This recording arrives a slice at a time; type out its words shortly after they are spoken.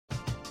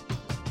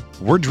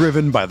We're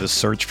driven by the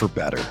search for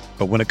better.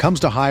 But when it comes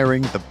to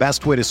hiring, the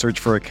best way to search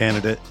for a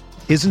candidate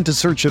isn't to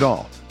search at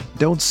all.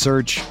 Don't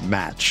search,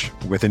 match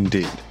with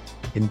Indeed.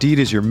 Indeed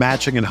is your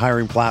matching and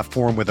hiring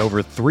platform with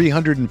over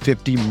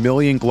 350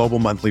 million global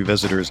monthly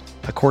visitors,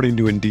 according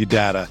to Indeed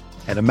data,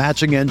 and a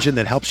matching engine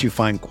that helps you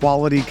find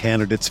quality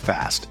candidates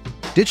fast.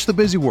 Ditch the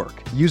busy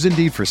work. Use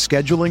Indeed for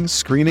scheduling,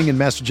 screening, and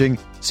messaging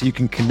so you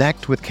can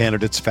connect with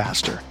candidates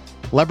faster.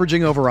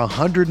 Leveraging over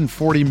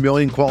 140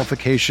 million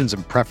qualifications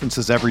and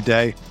preferences every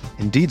day,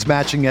 Indeed's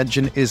matching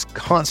engine is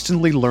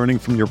constantly learning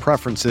from your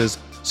preferences,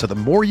 so the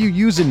more you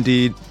use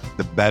Indeed,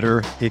 the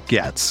better it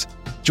gets.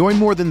 Join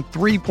more than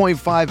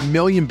 3.5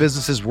 million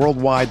businesses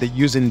worldwide that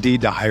use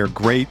Indeed to hire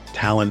great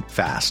talent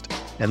fast.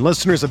 And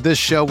listeners of this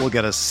show will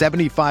get a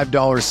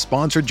 $75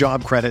 sponsored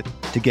job credit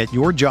to get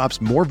your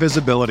jobs more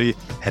visibility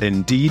at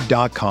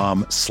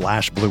Indeed.com/Blue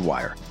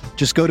Wire.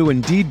 Just go to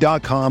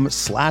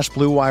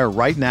Indeed.com/Blue Wire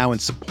right now and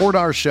support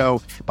our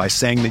show by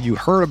saying that you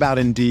heard about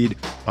Indeed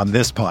on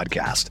this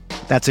podcast.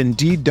 That's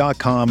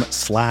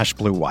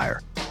Indeed.com/Blue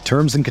Wire.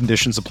 Terms and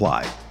conditions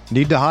apply.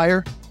 Need to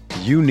hire?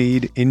 You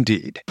need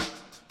Indeed.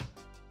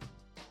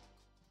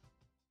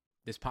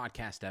 This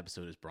podcast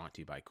episode is brought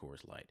to you by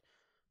Coors Light.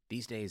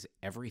 These days,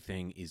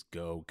 everything is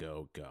go,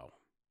 go, go.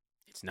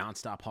 It's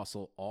nonstop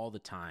hustle all the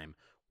time.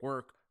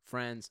 Work,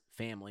 friends,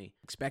 family,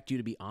 expect you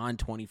to be on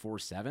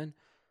 24/7.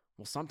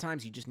 Well,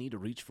 sometimes you just need to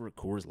reach for a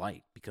Coors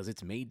Light because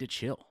it's made to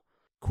chill.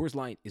 Coors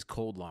Light is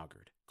cold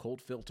lagered,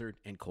 cold filtered,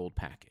 and cold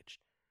packaged.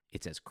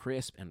 It's as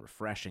crisp and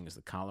refreshing as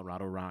the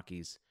Colorado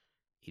Rockies.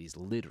 It is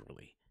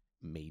literally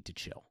made to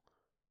chill.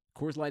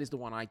 Coors Light is the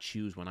one I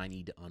choose when I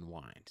need to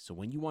unwind. So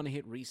when you want to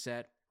hit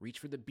reset, reach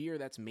for the beer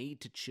that's made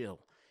to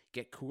chill.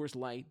 Get Coors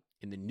Light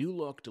in the new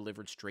look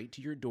delivered straight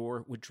to your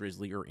door with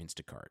Drizzly or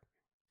Instacart.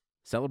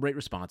 Celebrate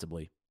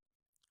responsibly.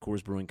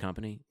 Coors Brewing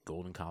Company,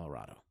 Golden,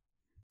 Colorado.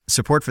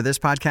 Support for this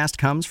podcast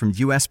comes from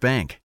U.S.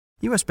 Bank.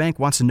 U.S. Bank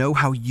wants to know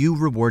how you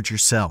reward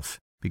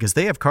yourself because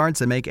they have cards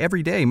that make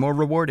every day more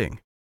rewarding.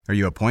 Are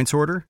you a points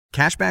hoarder,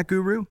 cashback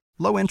guru,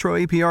 low intro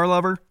APR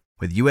lover?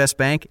 With U.S.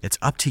 Bank, it's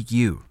up to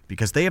you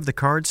because they have the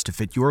cards to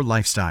fit your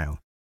lifestyle.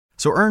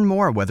 So earn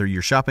more whether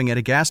you're shopping at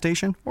a gas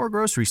station or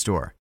grocery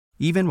store,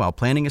 even while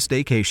planning a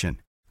staycation.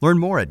 Learn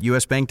more at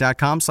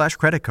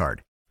usbank.com/creditcard.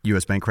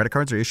 U.S. Bank credit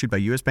cards are issued by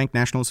U.S. Bank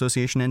National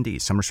Association ND.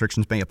 Some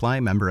restrictions may apply.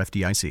 Member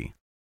FDIC.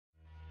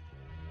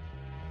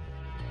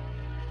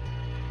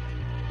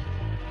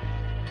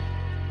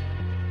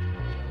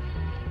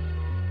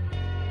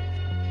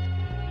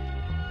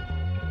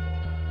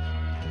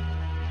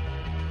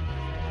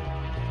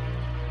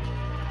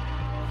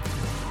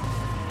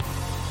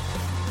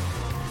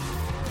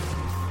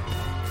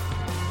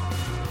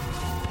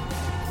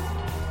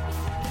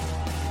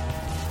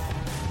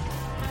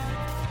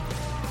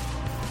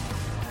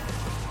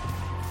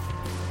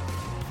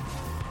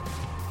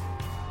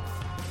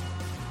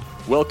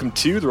 Welcome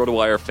to the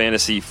RotoWire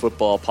Fantasy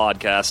Football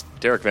Podcast.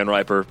 Derek Van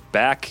Riper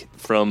back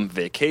from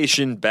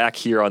vacation, back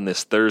here on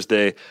this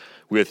Thursday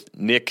with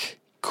Nick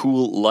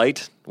Cool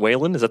Light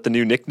Whalen. Is that the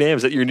new nickname?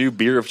 Is that your new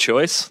beer of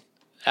choice?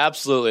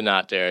 Absolutely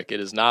not, Derek.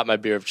 It is not my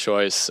beer of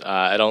choice.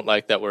 I don't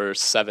like that we're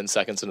 7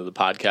 seconds into the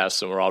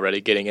podcast and we're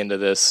already getting into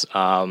this.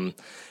 Adding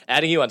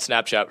you on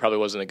Snapchat probably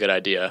wasn't a good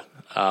idea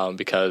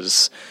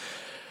because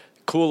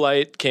Cool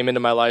Light came into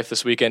my life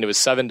this weekend. It was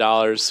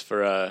 $7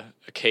 for a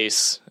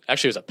case.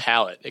 Actually, it was a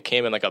pallet. It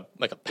came in like a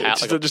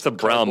pallet. It's just a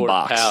brown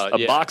box. Pallet,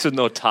 a box with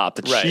no top.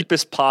 The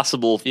cheapest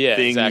possible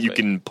thing you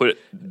can put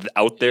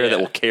out there that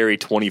will carry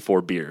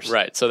 24 beers.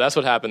 Right. So that's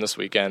what happened this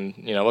weekend.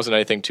 You know, it wasn't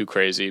anything too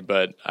crazy,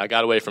 but I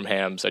got away from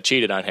hams. I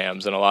cheated on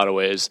hams in a lot of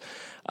ways,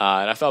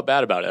 and I felt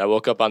bad about it. I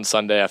woke up on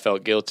Sunday. I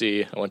felt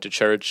guilty. I went to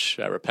church.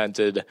 I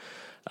repented.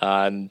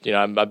 And, you know,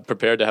 I'm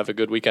prepared to have a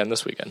good weekend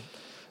this weekend.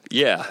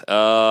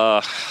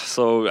 Yeah.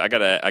 So I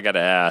gotta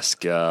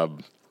ask,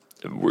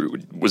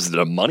 was it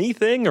a money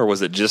thing or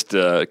was it just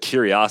a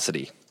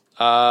curiosity?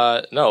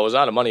 No, it was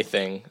not a money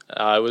thing.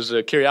 It was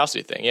a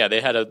curiosity thing. Yeah,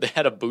 they had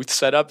a booth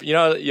set up. You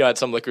know, at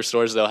some liquor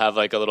stores they'll have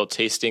like a little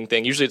tasting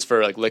thing. Usually it's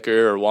for like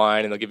liquor or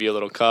wine, and they'll give you a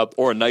little cup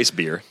or a nice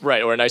beer.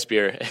 Right, or a nice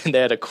beer. And they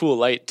had a Cool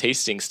Light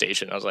tasting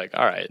station. I was like,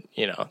 all right,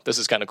 you know, this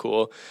is kind of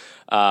cool.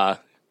 Pun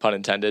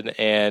intended.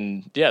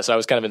 And yeah, so I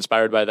was kind of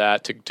inspired by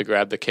that to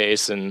grab the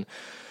case, and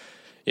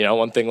you know,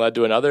 one thing led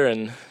to another,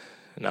 and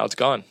now it's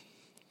gone.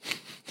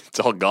 It's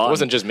all gone. It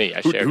wasn't just me.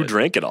 I shared it. Who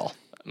drank it all?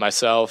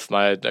 Myself,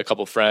 a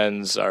couple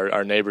friends,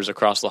 our neighbors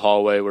across the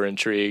hallway were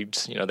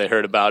intrigued. You know, they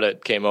heard about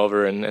it, came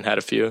over and had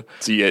a few.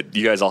 So you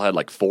guys all had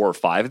like 4 or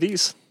 5 of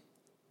these?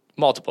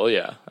 Multiple,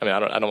 yeah. I mean,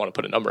 I don't want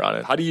to put a number on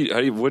it. What do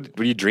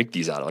you drink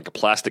these out of? Like a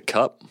plastic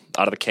cup,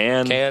 out of a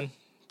can?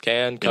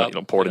 Can, cup. You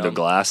don't pour it into a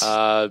glass?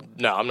 No,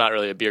 I'm not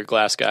really a beer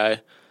glass guy.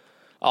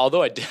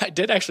 Although I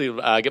did actually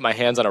get my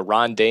hands on a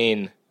Ron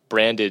Dane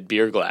branded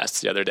beer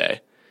glass the other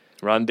day.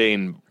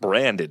 Rondane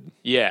branded.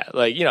 Yeah,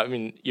 like, I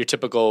mean, your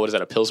typical, what is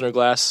that, a Pilsner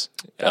glass?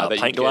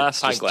 Pint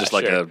glass? Pint glass, just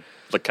like sure.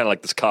 kind of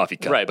like this coffee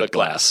cup, right, but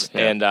glass.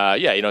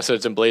 Yeah. And so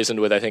it's emblazoned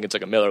with, I think it's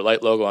like a Miller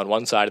Lite logo on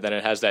one side, and then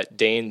it has that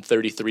Dane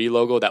 33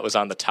 logo that was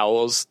on the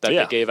towels that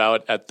they gave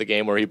out at the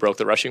game where he broke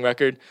the rushing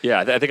record. Yeah,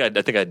 I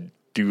think I'd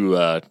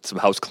do some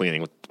house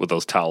cleaning with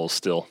those towels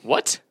still.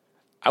 What?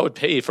 I would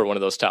pay for one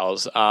of those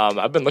towels.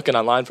 I've been looking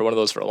online for one of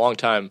those for a long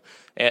time,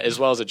 as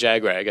well as a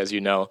Jag rag, as you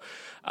know.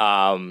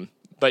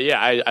 But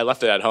yeah, I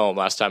left it at home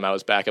last time I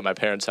was back at my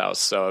parents' house,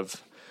 so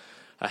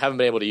I haven't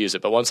been able to use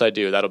it. But once I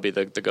do, that'll be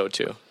the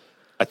go-to.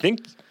 I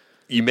think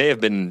you may have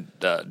been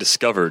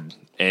discovered,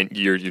 and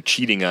your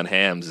cheating on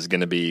hams is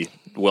going to be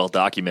well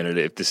documented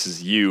if this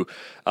is you.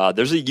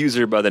 There's a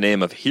user by the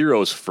name of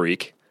Heroes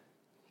Freak,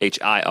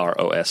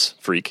 HIROS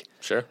Freak,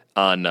 sure,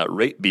 on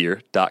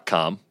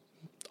ratebeer.com.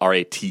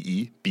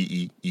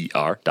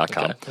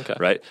 RATEBEER.com, okay.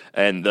 Right?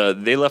 And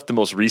they left the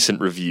most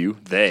recent review.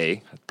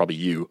 Probably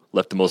you,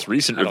 left the most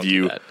recent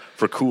review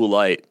for Cool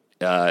Light.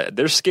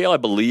 Their scale, I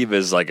believe,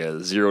 is like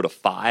a 0 to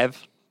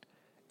 5.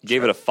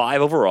 Gave it a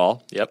 5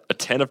 overall. Yep. A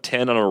 10 of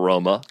 10 on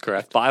aroma.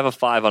 Correct. 5 of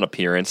 5 on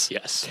appearance.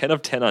 Yes. 10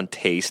 of 10 on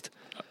taste.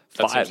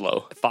 That seems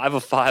low. 5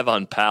 of 5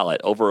 on palate.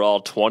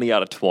 Overall, 20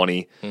 out of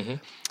 20. Mm-hmm.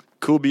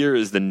 Cool beer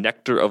is the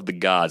nectar of the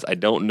gods. I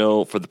don't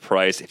know for the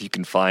price if you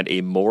can find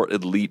a more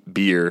elite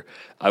beer.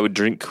 I would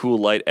drink Cool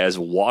Light as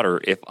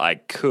water if I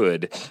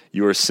could.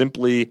 You are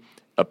simply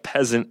a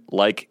peasant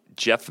like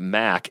Jeff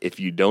Mack if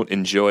you don't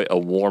enjoy a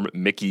warm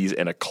Mickey's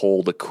and a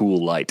cold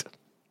Cool Light.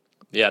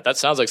 Yeah, that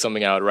sounds like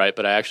something I would write,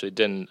 but I actually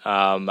didn't.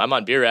 I'm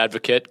on Beer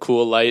Advocate.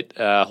 Cool Light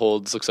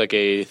looks like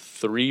a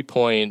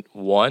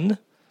 3.1.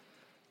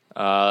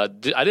 I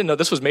didn't know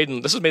this was made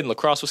in La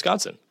Crosse,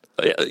 Wisconsin.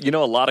 A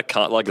lot of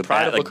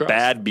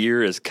bad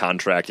beer is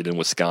contracted in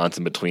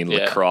Wisconsin between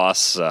La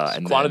Crosse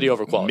and quantity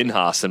over quality.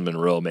 Minhas and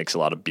Monroe makes a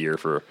lot of beer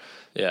for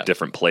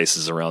different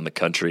places around the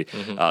country.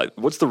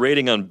 Mm-hmm. What's the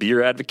rating on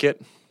Beer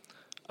Advocate?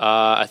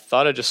 I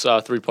thought I just saw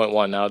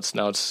 3.1. Now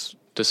it's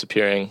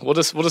disappearing. We'll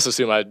just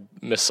assume I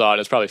missaw it.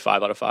 It's probably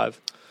 5 out of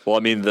 5. Well, I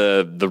mean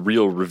the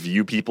real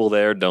review people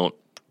there don't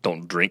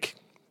drink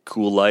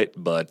Cool Light,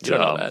 but you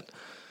don't know that.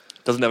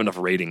 Doesn't have enough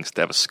ratings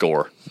to have a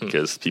score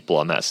because people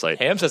on that site.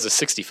 Hams has a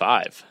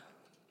 65.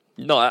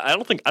 No, I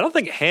don't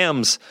think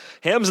Hams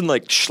and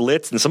like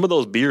Schlitz and some of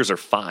those beers are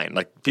fine.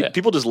 Like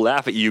people just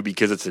laugh at you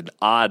because it's an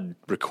odd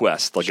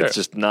request. Like It's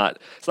just not.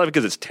 It's not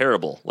because it's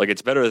terrible. Like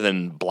it's better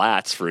than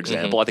Blatz, for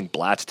example. I think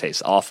Blatz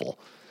tastes awful.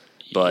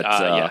 But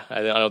I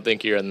don't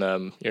think you're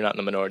not in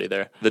the minority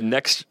there. The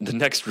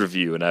next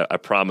review, and I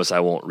promise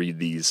I won't read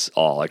these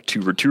all. Like two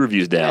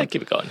reviews down. Yeah,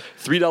 keep it going.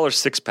 $3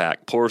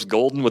 6-pack pours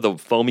golden with a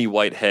foamy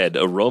white head.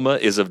 Aroma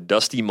is of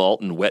dusty malt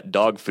and wet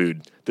dog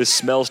food. This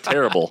smells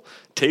terrible.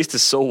 Taste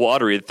is so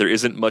watery that there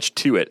isn't much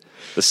to it.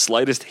 The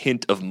slightest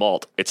hint of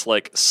malt. It's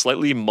like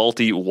slightly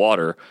malty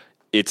water.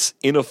 It's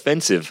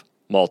inoffensive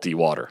malty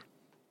water.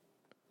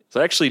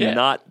 So actually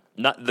not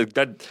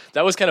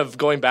that was kind of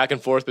going back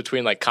and forth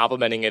between like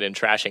complimenting it and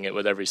trashing it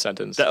with every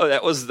sentence.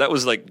 That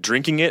was like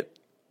drinking it,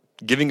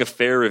 giving a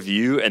fair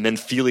review, and then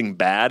feeling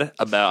bad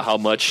about how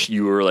much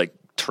you were like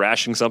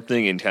trashing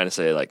something, and kind of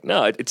say like,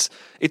 no, it's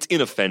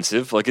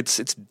inoffensive. Like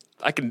it's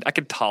I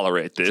can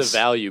tolerate this. It's a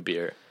value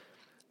beer.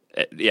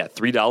 Yeah,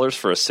 $3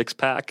 for a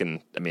 6-pack, and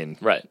I mean,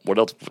 right? What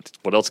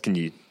else can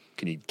you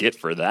get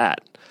for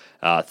that?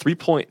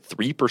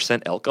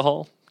 3.3%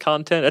 alcohol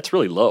content. That's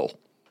really low.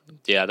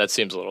 Yeah, that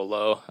seems a little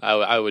low.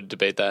 I would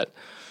debate that.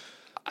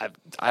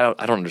 I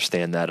don't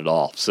understand that at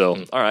all.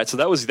 So, all right. So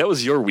that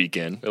was your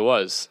weekend. It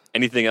was.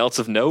 Anything else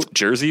of note?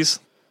 Jerseys?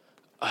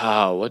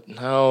 What?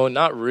 No,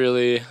 not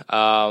really.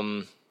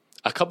 A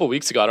couple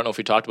weeks ago, I don't know if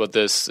we talked about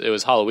this. It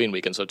was Halloween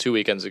weekend, so 2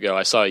 weekends ago,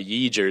 I saw a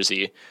Yee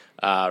jersey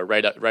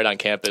right on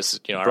campus.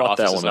 Our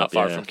office is not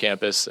far from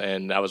campus,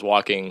 and I was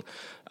walking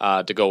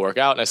to go work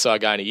out, and I saw a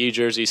guy in a Yee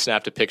jersey,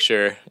 snapped a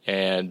picture,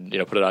 and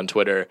put it on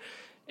Twitter.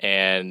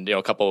 And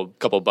a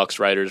couple Bucks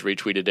writers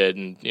retweeted it,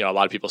 and a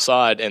lot of people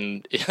saw it.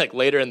 And like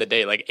later in the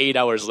day, like 8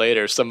 hours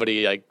later,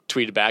 somebody like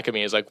tweeted back at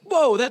me. Is like,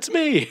 "Whoa, that's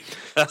me!"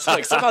 So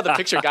like somehow the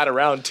picture got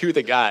around to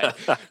the guy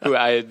who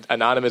I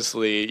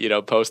anonymously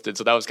posted.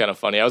 So that was kind of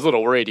funny. I was a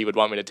little worried he would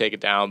want me to take it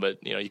down,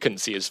 but you couldn't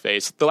see his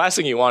face. The last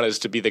thing you want is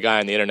to be the guy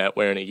on the internet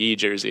wearing a Yee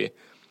jersey.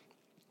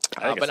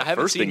 But I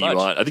haven't seen much.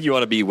 I think you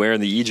want to be wearing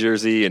the Yee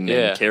jersey and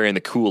carrying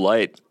the Cool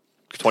Light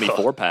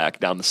 24-pack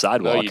down the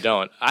sidewalk. No, you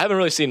don't. I haven't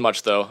really seen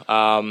much, though.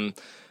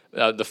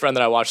 The friend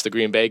that I watched the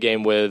Green Bay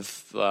game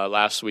with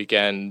last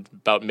weekend,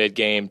 about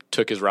mid-game,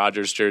 took his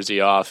Rodgers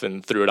jersey off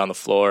and threw it on the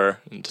floor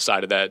and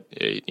decided that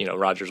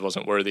Rodgers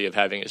wasn't worthy of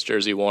having his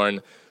jersey worn.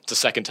 It's the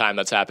second time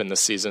that's happened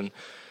this season.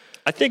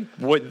 I think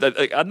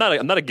I'm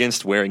not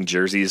against wearing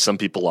jerseys. Some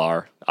people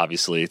are,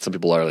 obviously. Some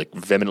people are like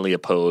vehemently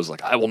opposed.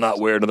 Like, I will not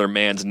wear another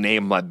man's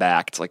name on my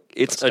back. It's like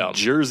it's a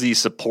jersey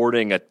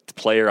supporting a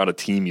player on a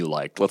team you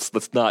like.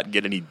 Let's not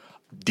get any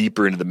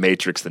deeper into the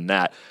matrix than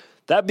that.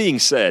 That being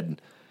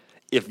said,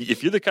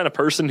 if you're the kind of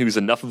person who's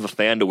enough of a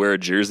fan to wear a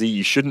jersey,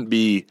 you shouldn't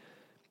be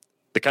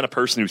the kind of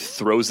person who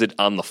throws it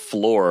on the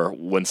floor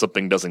when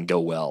something doesn't go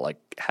well. Like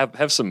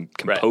have some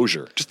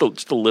composure, right.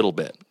 just a little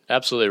bit.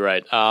 Absolutely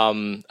right.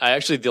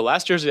 The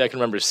last jersey I can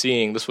remember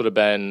seeing, this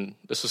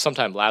was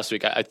sometime last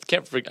week. I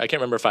can't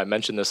remember if I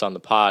mentioned this on the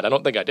pod. I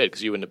don't think I did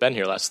because you wouldn't have been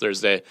here last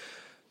Thursday.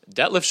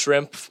 Detlef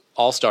Schrempf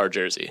All-Star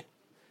jersey.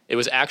 It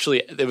was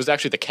actually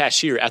the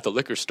cashier at the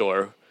liquor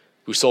store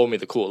who sold me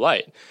the Cool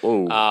Light.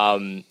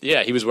 Oh.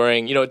 He was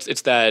wearing,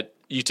 it's that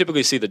you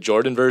typically see the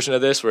Jordan version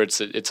of this where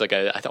it's like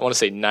I want to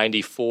say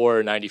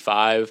 94,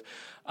 95,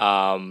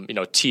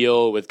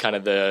 teal with kind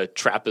of the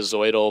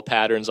trapezoidal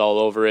patterns all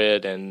over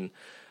it. And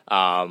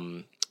I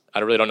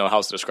really don't know how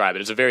else to describe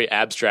it. It's a very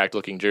abstract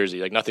looking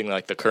jersey, like nothing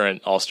like the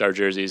current All-Star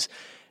jerseys.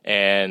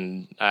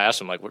 And I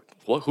asked him, like,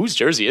 whose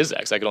jersey is that?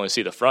 Because I could only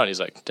see the front. He's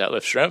like,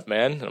 Detlef Schrempf,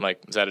 man. And I'm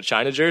like, is that a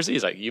China jersey?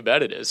 He's like, you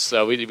bet it is.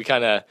 So you can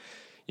kind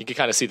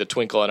of see the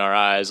twinkle in our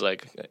eyes,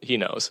 like he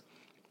knows.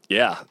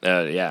 Yeah.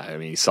 I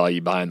mean, he saw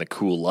you buying the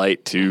Cool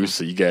Light too,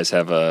 so you guys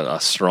have a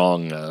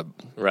strong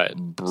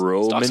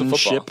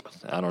bromanship.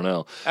 I don't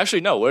know. Actually,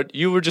 no.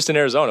 You were just in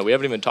Arizona. We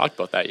haven't even talked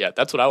about that yet.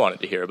 That's what I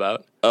wanted to hear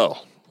about.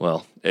 Oh,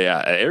 well,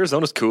 yeah.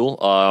 Arizona's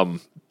cool.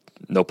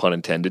 No pun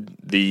intended.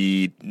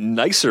 The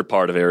nicer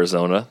part of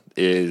Arizona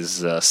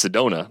is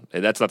Sedona.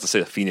 And that's not to say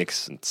that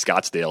Phoenix and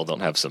Scottsdale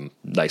don't have some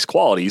nice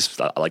qualities.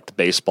 I like the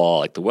baseball,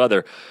 I like the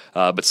weather.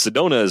 But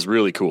Sedona is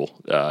really cool.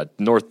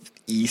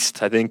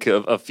 Northeast, I think,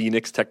 of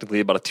Phoenix,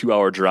 technically about a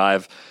 2-hour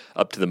drive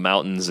up to the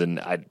mountains.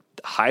 And I'd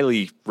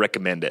highly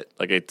recommend it.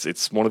 Like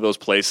it's one of those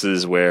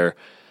places where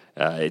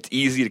it's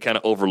easy to kind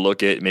of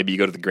overlook it. Maybe you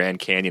go to the Grand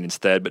Canyon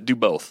instead, but do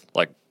both.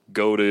 Like,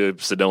 go to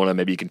Sedona.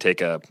 Maybe you can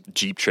take a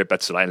Jeep trip.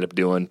 That's what I ended up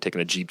doing,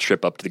 taking a Jeep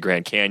trip up to the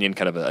Grand Canyon,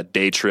 kind of a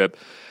day trip.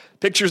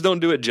 Pictures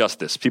don't do it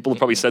justice. People have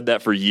probably said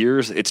that for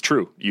years. It's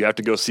true. You have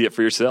to go see it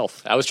for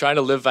yourself. I was trying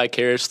to live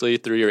vicariously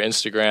through your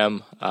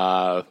Instagram,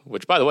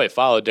 which, by the way,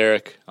 follow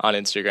Derek on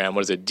Instagram.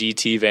 What is it,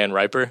 DT Van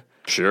Riper?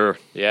 Sure.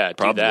 Yeah,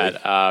 probably. Do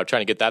that.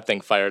 Trying to get that thing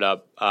fired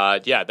up.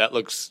 That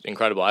looks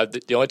incredible.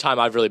 The only time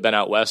I've really been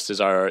out west is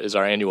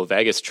our annual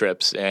Vegas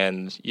trips,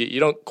 and you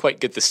don't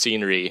quite get the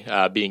scenery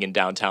being in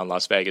downtown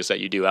Las Vegas that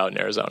you do out in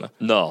Arizona.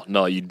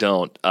 No, you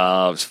don't.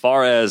 As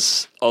far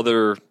as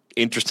other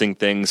interesting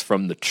things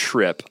from the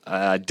trip,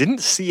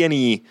 didn't see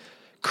any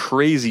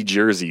crazy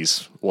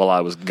jerseys while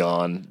I was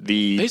gone.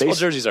 The baseball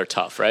jerseys are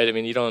tough, right? I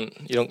mean, you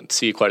don't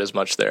see quite as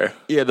much there.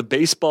 Yeah, the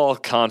baseball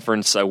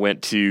conference I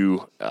went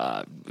to,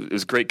 it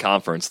was a great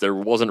conference. There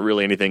wasn't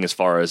really anything as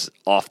far as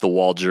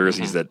off-the-wall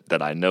jerseys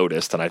that I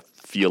noticed, and I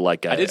feel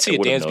like I did see a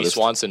Dansby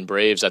Swanson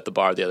Braves at the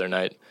bar the other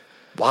night.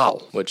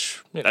 Wow.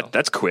 Which,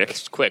 that's quick.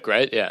 It's quick,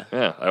 right? Yeah.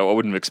 Yeah, I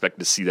wouldn't have expected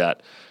to see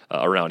that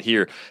around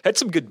here. Had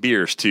some good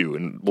beers, too,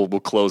 and we'll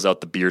close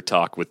out the beer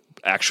talk with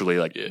actually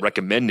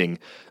recommending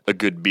a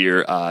good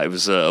beer. It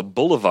was a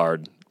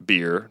Boulevard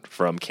beer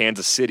from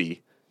Kansas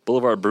City,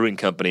 Boulevard Brewing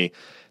Company.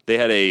 They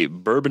had a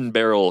bourbon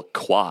barrel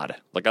quad.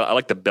 Like I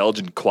like the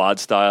Belgian quad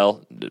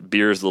style. The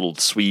beer is a little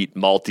sweet,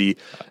 malty.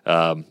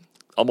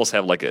 Almost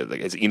have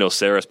as Eno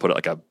Saris put it,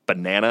 like a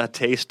banana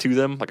taste to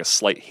them, like a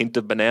slight hint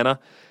of banana.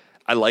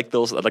 I like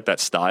those. I like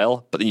that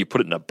style. But then you put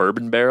it in a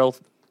bourbon barrel,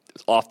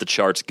 it's off the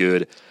charts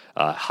good.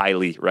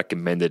 Highly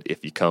recommended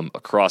if you come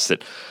across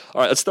it.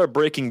 All right, let's start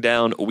breaking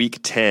down Week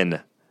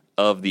 10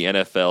 of the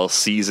NFL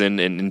season.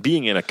 And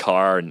being in a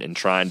car and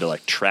trying to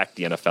track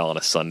the NFL on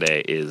a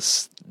Sunday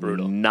is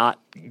brutal. Not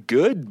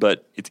good,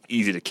 but it's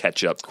easy to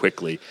catch up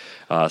quickly.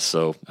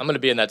 So I'm going to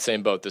be in that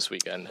same boat this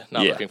weekend.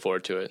 Not looking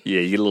forward to it. Yeah,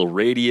 you get a little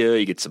radio,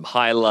 you get some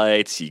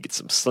highlights, you get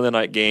some Sunday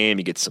night game,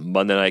 you get some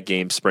Monday night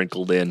game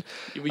sprinkled in.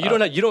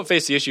 You don't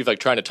face the issue of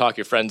trying to talk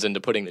your friends into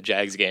putting the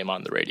Jags game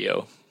on the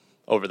radio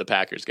over the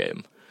Packers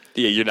game.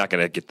 Yeah, you're not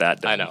going to get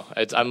that done. I know.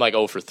 I'm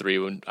 0 for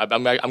 3.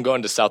 I'm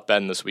going to South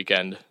Bend this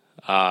weekend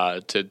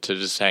to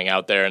just hang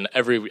out there. And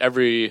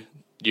every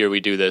year we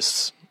do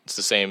this, it's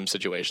the same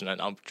situation. And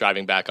I'm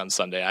driving back on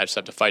Sunday. I just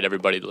have to fight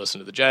everybody to listen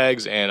to the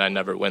Jags, and I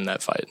never win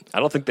that fight.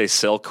 I don't think they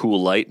sell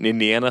Cool Light in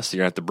Indiana, so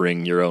you're going to have to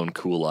bring your own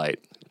Cool Light.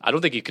 I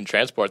don't think you can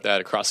transport that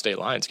across state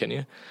lines, can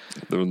you?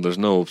 There's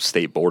no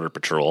state border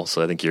patrol,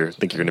 so I think you're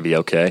going to be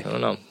okay. I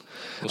don't know.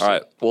 All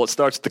right. Well, it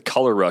starts the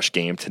Color Rush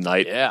game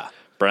tonight. Yeah.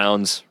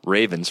 Browns,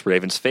 Ravens.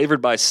 Ravens favored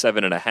by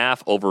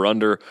 7.5, over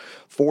under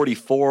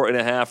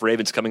 44.5.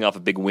 Ravens coming off a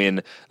big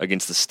win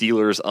against the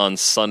Steelers on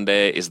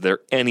Sunday. Is there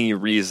any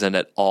reason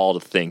at all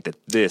to think that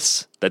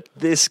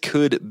this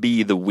could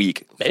be the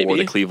week for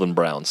the Cleveland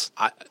Browns?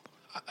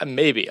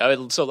 Maybe.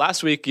 So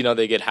last week,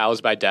 they get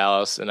housed by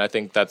Dallas, and I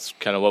think that's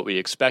kind of what we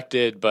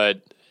expected,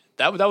 but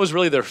that was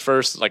really their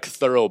first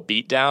thorough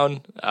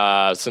beatdown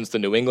since the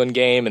New England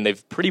game, and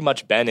they've pretty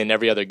much been in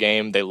every other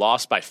game. They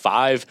lost by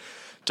 5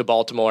 to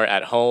Baltimore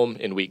at home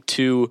in week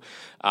 2.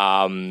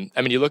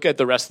 You look at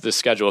the rest of the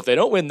schedule. If they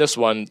don't win this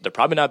one, they're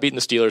probably not beating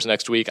the Steelers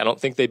next week. I don't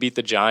think they beat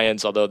the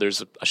Giants, although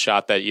there's a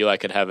shot that Eli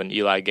could have an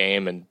Eli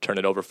game and turn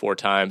it over 4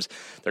 times.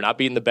 They're not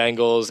beating the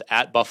Bengals.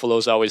 At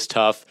Buffalo's always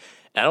tough.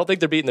 And I don't think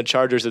they're beating the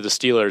Chargers or the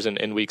Steelers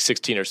in week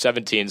 16 or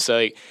 17.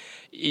 So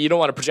you don't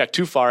want to project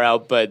too far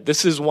out, but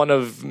this is one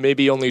of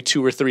maybe only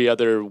 2 or 3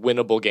 other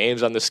winnable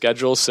games on the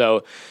schedule.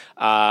 So,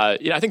 I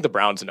think the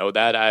Browns know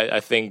that. I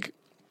think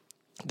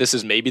this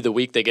is maybe the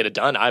week they get it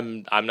done.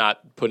 I'm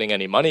not putting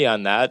any money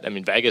on that. I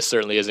mean, Vegas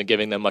certainly isn't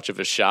giving them much of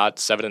a shot.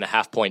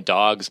 7.5-point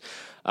dogs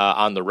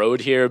on the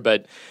road here.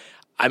 But,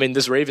 I mean,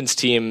 this Ravens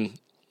team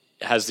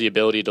has the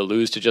ability to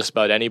lose to just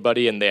about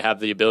anybody, and they have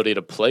the ability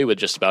to play with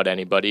just about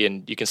anybody.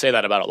 And you can say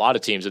that about a lot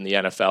of teams in the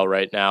NFL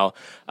right now.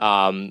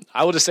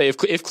 I will just say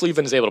if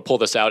Cleveland is able to pull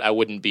this out, I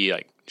wouldn't be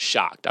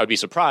shocked. I would be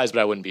surprised, but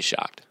I wouldn't be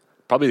shocked.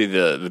 Probably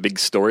the big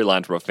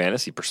storyline from a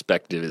fantasy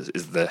perspective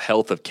is the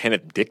health of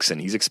Kenneth Dixon.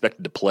 He's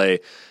expected to play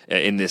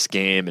in this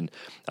game, and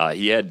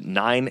he had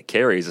 9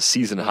 carries, a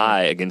season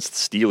high against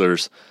the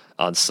Steelers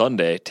on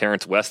Sunday.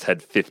 Terrence West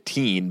had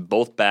 15.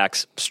 Both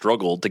backs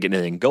struggled to get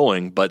anything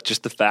going, but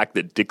just the fact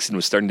that Dixon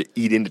was starting to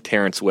eat into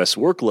Terrence West's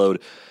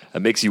workload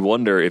makes you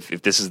wonder if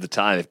this is the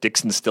time. If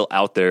Dixon's still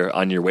out there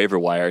on your waiver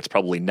wire, it's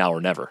probably now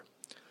or never.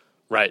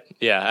 Right,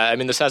 yeah. I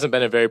mean, this hasn't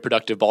been a very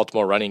productive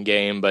Baltimore running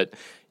game, but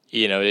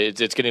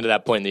it's getting to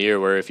that point in the year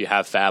where if you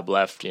have Fab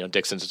left,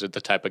 Dixon's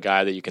the type of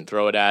guy that you can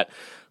throw it at.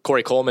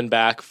 Corey Coleman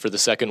back for the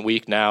second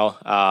week now.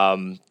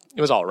 It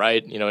was all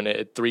right,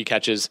 and 3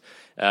 catches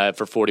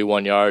for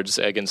 41 yards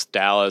against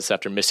Dallas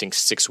after missing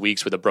 6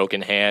 weeks with a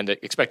broken hand,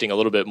 expecting a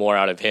little bit more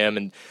out of him.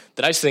 And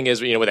the nice thing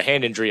is, with a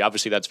hand injury,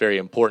 obviously that's very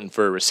important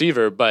for a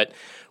receiver, but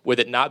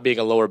with it not being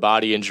a lower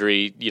body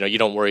injury, you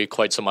don't worry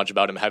quite so much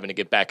about him having to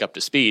get back up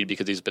to speed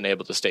because he's been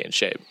able to stay in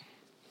shape.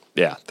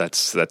 Yeah,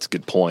 that's a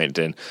good point.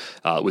 And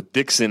with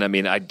Dixon, I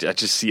mean, I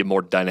just see a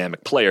more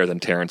dynamic player than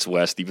Terrence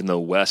West, even though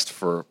West,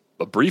 for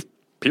a brief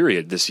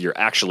period this year,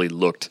 actually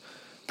looked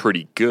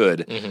pretty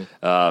good.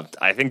 Mm-hmm.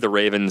 I think the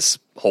Ravens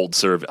hold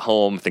serve at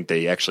home. I think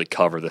they actually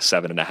cover the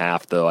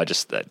 7.5, though.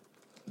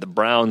 The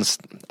Browns,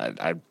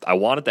 I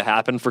want it to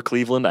happen for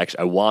Cleveland.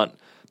 I want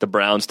the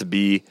Browns to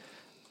be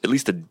at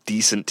least a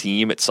decent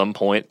team at some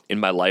point in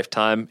my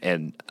lifetime,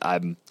 and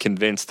I'm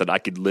convinced that I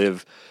could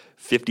live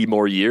 50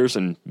 more years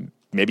and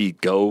maybe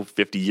go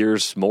 50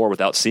 years more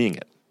without seeing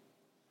it.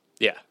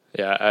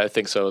 Yeah, I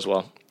think so as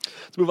well.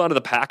 Let's move on to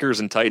the Packers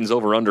and Titans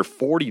over under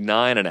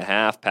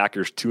 49.5.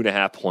 Packers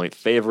 2.5-point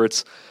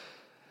favorites.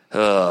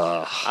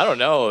 I don't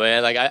know,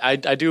 man. I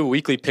do a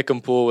weekly pick 'em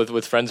pool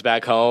with friends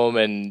back home,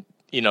 and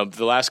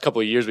the last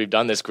couple of years we've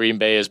done this, Green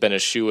Bay has been a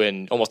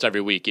shoe-in almost every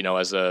week,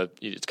 as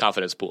it's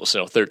confidence pool.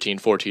 So 13,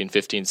 14,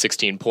 15,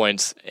 16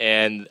 points.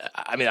 And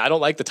I mean, I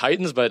don't like the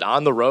Titans, but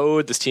on the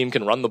road, this team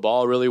can run the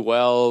ball really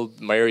well.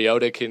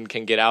 Mariota can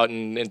get out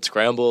and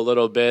scramble a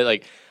little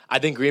bit. I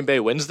think Green Bay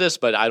wins this,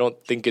 but I don't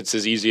think it's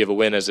as easy of a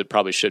win as it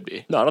probably should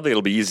be. No, I don't think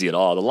it'll be easy at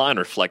all. The line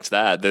reflects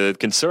that. The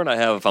concern I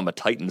have if I'm a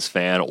Titans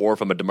fan or if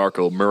I'm a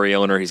DeMarco Murray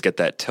owner, he's got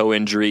that toe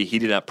injury. He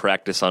did not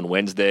practice on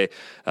Wednesday.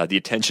 The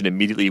attention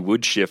immediately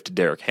would shift to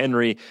Derrick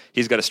Henry.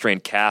 He's got a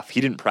strained calf. He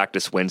didn't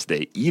practice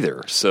Wednesday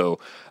either. So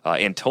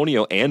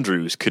Antonio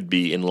Andrews could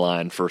be in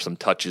line for some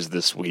touches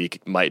this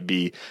week. Might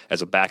be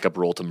as a backup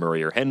role to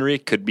Murray or Henry.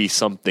 Could be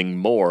something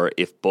more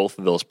if both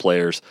of those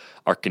players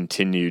are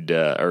continued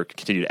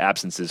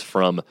absences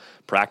from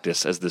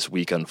practice as this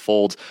week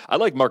unfolds. I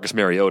like Marcus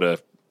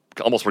Mariota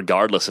almost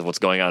regardless of what's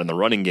going on in the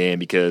running game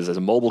because as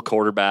a mobile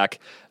quarterback,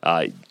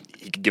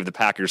 he could give the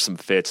Packers some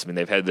fits. I mean,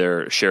 they've had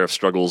their share of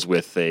struggles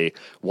with a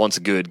once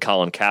good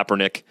Colin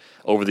Kaepernick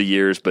over the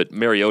years, but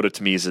Mariota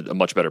to me is a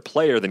much better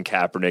player than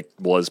Kaepernick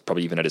was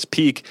probably even at his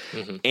peak.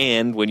 Mm-hmm.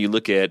 And when you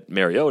look at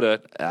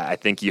Mariota, I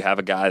think you have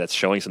a guy that's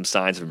showing some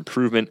signs of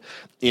improvement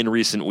in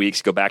recent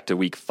weeks. Go back to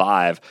week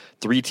 5,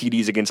 3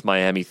 TDs against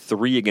Miami,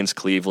 3 against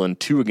Cleveland,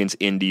 2 against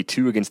Indy,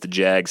 2 against the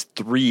Jags,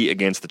 3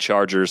 against the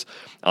Chargers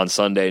on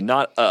Sunday.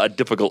 Not a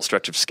difficult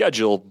stretch of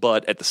schedule,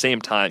 but at the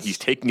same time, he's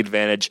taking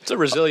advantage. It's a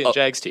resilient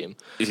Jags team.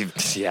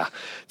 Yeah.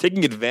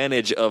 Taking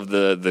advantage of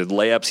the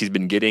layups he's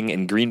been getting,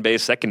 and Green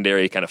Bay's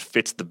secondary kind of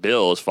fits the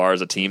bill as far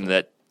as a team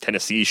that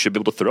Tennessee should be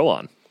able to throw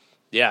on.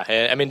 Yeah,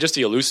 I mean, just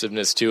the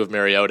elusiveness, too, of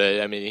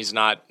Mariota. I mean, he's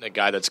not a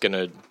guy that's going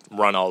to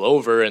run all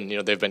over, and,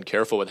 they've been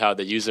careful with how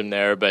they use him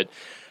there. But,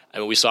 I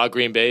mean, we saw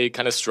Green Bay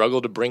kind of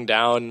struggle to bring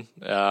down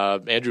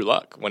Andrew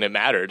Luck when it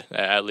mattered,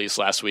 at least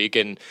last week.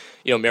 And,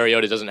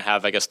 Mariota doesn't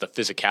have, I guess, the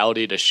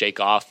physicality to shake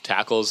off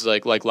tackles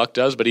like Luck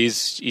does, but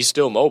he's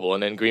still mobile.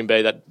 And in Green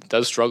Bay, that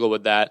does struggle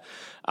with that.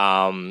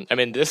 I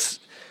mean,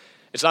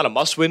 it's not a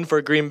must-win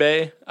for Green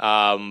Bay,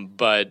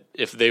 but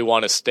if they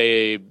want to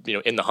stay,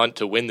 in the hunt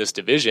to win this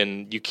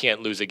division, you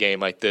can't lose a game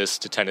like this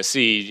to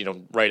Tennessee,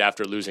 right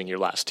after losing your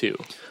last 2.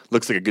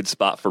 Looks like a good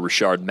spot for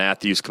Rashard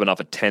Matthews coming off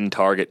a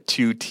 10-target,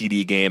 2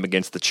 TD game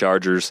against the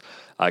Chargers.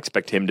 I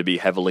expect him to be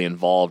heavily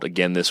involved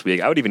again this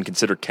week. I would even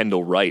consider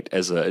Kendall Wright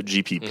as a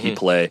GPP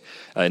play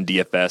in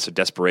DFS, a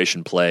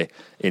desperation play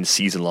in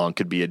season long.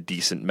 Could be a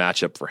decent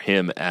matchup for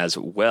him as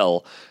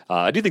well.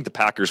 I do think the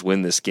Packers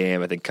win this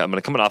game. I think coming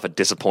off a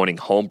disappointing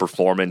home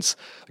performance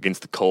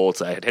against the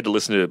Colts. I had to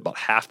listen to about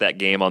half that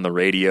game on the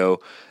radio.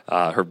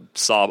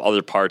 Saw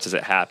other parts as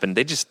it happened.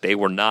 They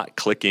were not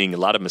clicking. A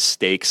lot of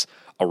mistakes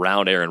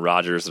around Aaron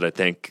Rodgers that I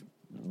think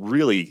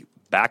really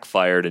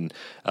backfired. And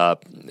on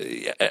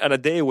a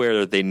day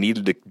where they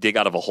needed to dig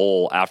out of a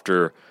hole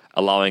after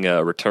allowing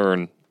a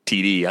return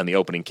TD on the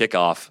opening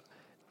kickoff,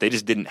 they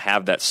just didn't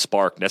have that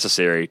spark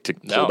necessary to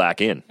pull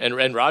back in.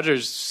 And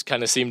Rodgers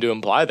kind of seemed to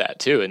imply that,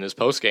 too, in his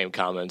post-game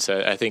comments.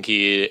 I think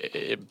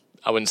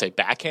I wouldn't say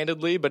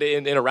backhandedly, but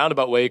in a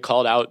roundabout way,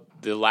 called out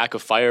the lack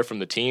of fire from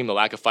the team, the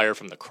lack of fire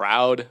from the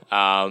crowd.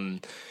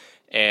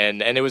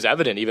 And it was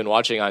evident even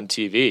watching on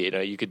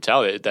TV. You could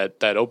tell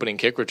that opening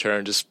kick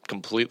return just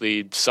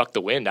completely sucked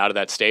the wind out of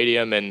that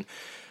stadium. And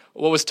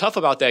what was tough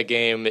about that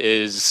game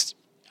is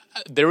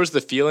there was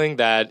the feeling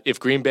that if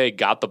Green Bay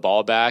got the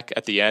ball back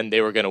at the end,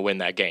 they were going to win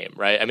that game,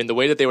 right? I mean, the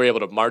way that they were able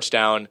to march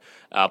down,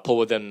 pull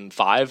within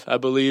 5, I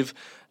believe,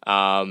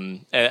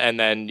 and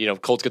then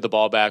Colts get the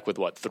ball back with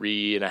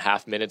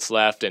 3.5 minutes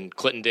left, and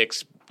Clinton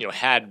Dix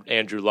had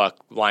Andrew Luck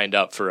lined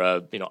up for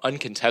a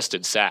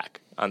uncontested sack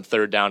on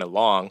 3rd down and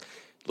long.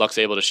 Luck's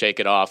able to shake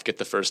it off, get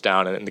the first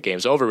down, and the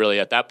game's over really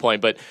at that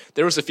point. But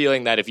there was a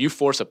feeling that if you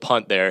force a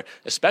punt there,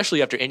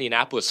 especially after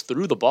Indianapolis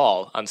threw the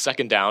ball on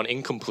 2nd down,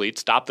 incomplete,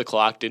 stopped the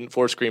clock, didn't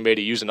force Green Bay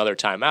to use another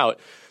timeout,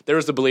 there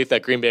was the belief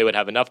that Green Bay would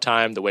have enough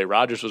time, the way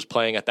Rodgers was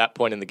playing at that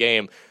point in the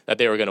game, that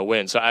they were going to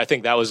win. So I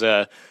think that was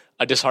a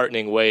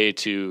disheartening way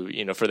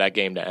to, for that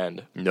game to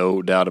end.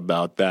 No doubt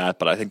about that.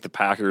 But I think the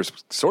Packers,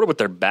 sort of with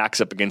their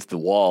backs up against the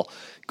wall,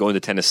 going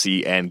to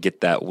Tennessee and get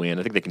that win.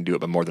 I think they can do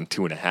it by more than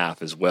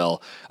 2.5 as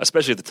well,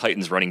 especially if the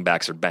Titans running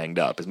backs are banged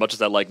up. As much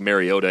as I like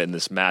Mariota in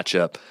this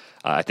matchup,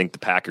 I think the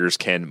Packers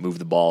can move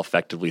the ball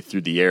effectively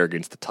through the air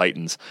against the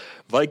Titans.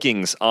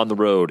 Vikings on the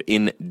road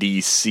in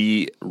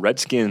D.C.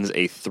 Redskins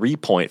a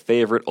 3-point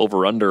favorite,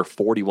 over under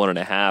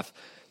 41.5.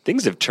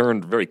 Things have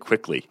turned very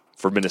quickly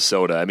for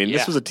Minnesota. I mean,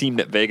 This was a team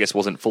that Vegas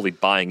wasn't fully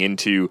buying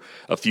into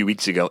a few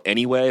weeks ago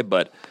anyway,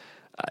 but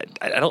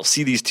I don't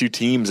see these two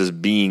teams as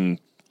being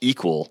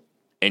equal,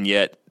 and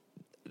yet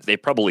they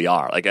probably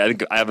are. I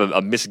think I have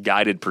a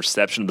misguided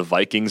perception of the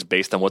Vikings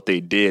based on what they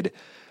did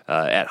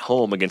at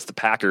home against the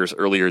Packers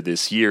earlier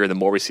this year. And the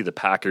more we see the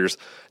Packers,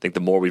 I think the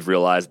more we've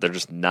realized they're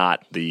just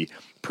not the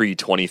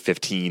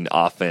pre-2015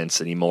 offense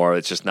anymore.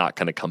 It's just not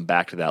going to come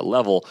back to that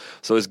level.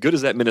 So as good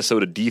as that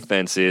Minnesota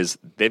defense is,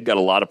 they've got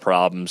a lot of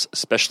problems,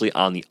 especially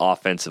on the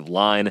offensive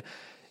line.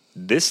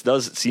 This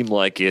does seem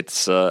like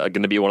it's going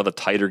to be one of the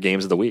tighter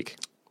games of the week.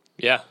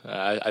 Yeah,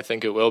 I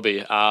think it will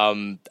be.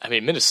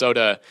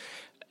 Minnesota,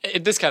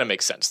 this kind of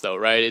makes sense, though,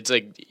 right? It's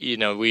like,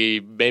 we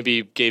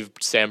maybe gave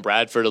Sam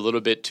Bradford a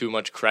little bit too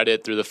much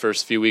credit through the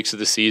first few weeks of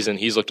the season.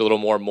 He's looked a little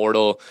more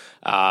mortal.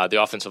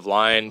 The offensive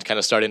line kind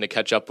of starting to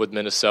catch up with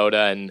Minnesota.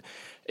 And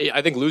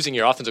I think losing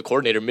your offensive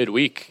coordinator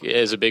midweek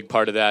is a big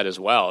part of that as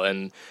well.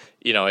 And,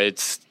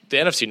 the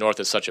NFC North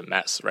is such a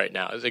mess right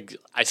now.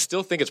 I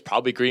still think it's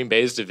probably Green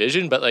Bay's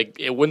division, but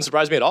it wouldn't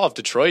surprise me at all if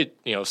Detroit,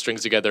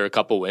 strings together a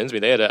couple wins. I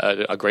mean, they had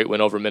a great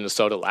win over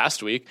Minnesota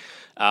last week.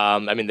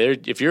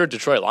 If you're a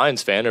Detroit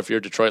Lions fan or if you're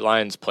a Detroit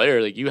Lions player,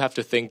 you have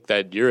to think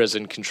that you're as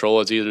in control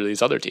as either of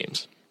these other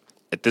teams.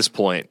 At this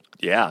point,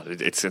 yeah,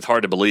 it's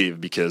hard to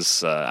believe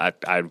because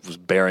I was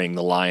burying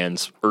the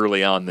Lions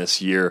early on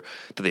this year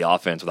to the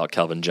offense without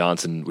Calvin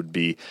Johnson would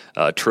be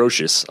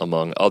atrocious,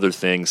 among other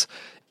things.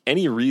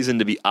 Any reason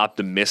to be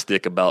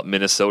optimistic about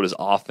Minnesota's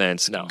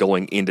offense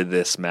going into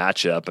this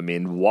matchup? I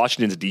mean,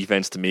 Washington's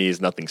defense to me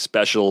is nothing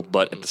special,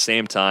 but at the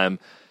same time,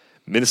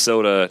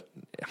 Minnesota,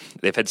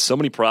 they've had so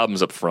many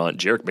problems up front.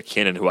 Jerick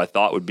McKinnon, who I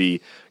thought would be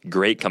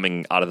great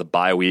coming out of the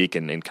bye week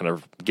and kind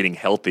of getting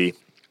healthy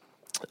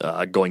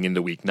going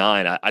into week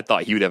 9, I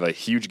thought he would have a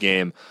huge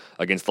game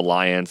against the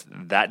Lions.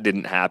 That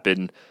didn't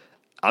happen.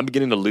 I'm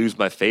beginning to lose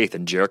my faith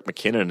in Jerick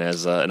McKinnon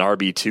as an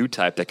RB2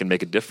 type that can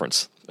make a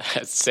difference.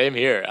 Same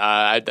here.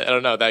 I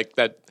don't know.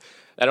 That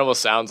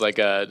almost sounds like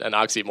an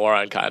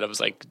oxymoron kind of. It's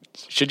like,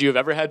 should you have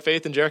ever had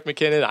faith in Jerick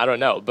McKinnon? I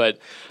don't know. But,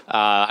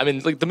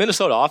 the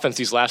Minnesota offense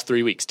these last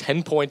 3 weeks,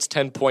 10 points,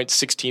 10 points,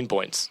 16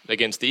 points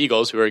against the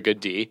Eagles, who are a good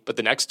D. But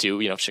the next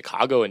two,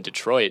 Chicago and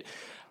Detroit,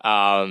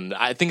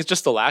 I think it's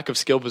just the lack of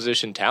skill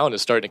position talent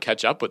is starting to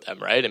catch up with them,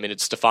 right? I mean,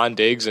 it's Stephon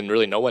Diggs and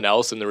really no one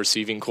else in the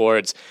receiving core.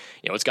 It's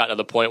gotten to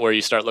the point where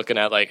you start looking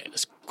at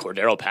is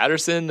Cordero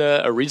Patterson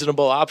a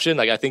reasonable option?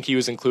 I think he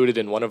was included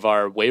in one of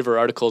our waiver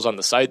articles on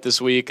the site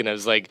this week, and it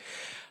was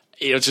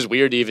it's just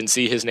weird to even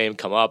see his name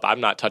come up.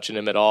 I'm not touching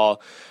him at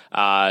all.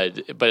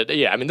 But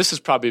yeah, this is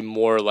probably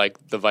more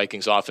like the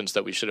Vikings offense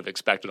that we should have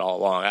expected all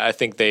along. I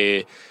think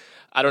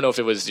I don't know if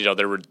it was,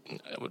 they're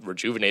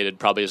rejuvenated,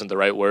 probably isn't the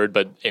right word,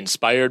 but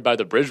inspired by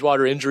the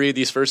Bridgewater injury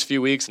these first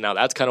few weeks. Now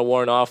that's kind of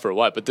worn off or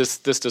what, but this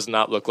does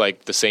not look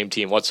like the same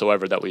team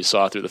whatsoever that we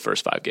saw through the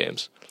first 5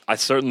 games. I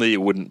certainly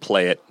wouldn't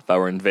play it if I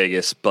were in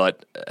Vegas,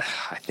 but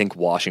I think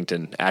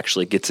Washington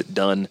actually gets it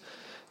done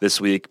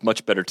this week.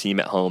 Much better team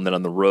at home than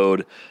on the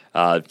road.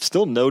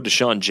 Still no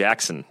Deshaun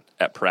Jackson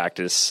at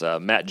practice.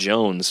 Matt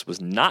Jones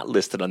was not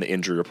listed on the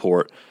injury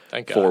report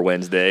for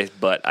Wednesday,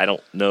 but I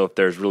don't know if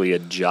there's really a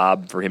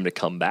job for him to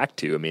come back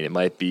to. It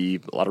might be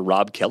a lot of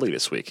Rob Kelly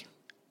this week.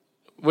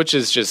 Which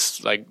is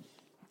just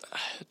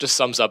just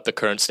sums up the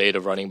current state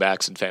of running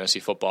backs in fantasy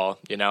football.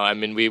 You know, I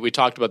mean, we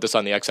talked about this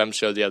on the XM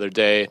show the other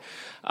day.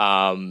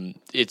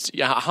 It's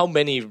how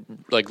many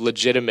like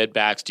legitimate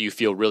backs do you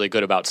feel really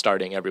good about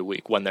starting every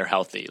week when they're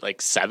healthy?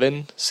 Like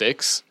 7,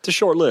 6? It's a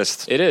short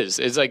list. It is.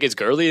 It's like, is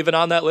Gurley even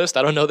on that list?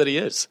 I don't know that he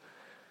is.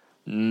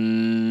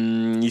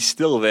 He's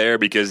still there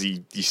because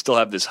you still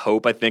have this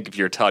hope, I think, if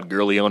you're a Todd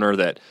Gurley owner,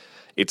 that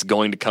it's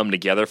going to come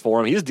together for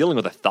him. He's dealing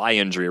with a thigh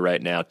injury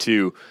right now,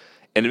 too.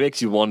 And it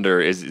makes you wonder,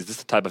 is this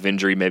the type of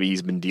injury maybe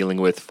he's been dealing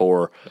with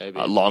for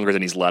longer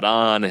than he's let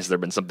on? Has there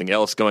been something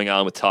else going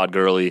on with Todd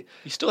Gurley?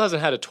 He still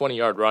hasn't had a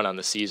 20-yard run on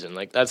the season.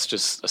 Like, that's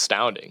just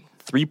astounding.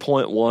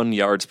 3.1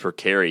 yards per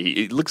carry.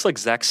 It looks like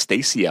Zach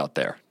Stacy out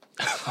there.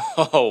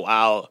 Oh,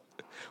 wow.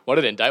 What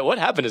an indictment. What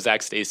happened to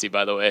Zach Stacy,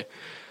 by the way?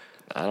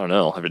 I don't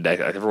know.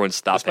 Everyone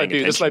stopped paying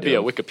attention. This might be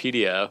a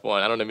Wikipedia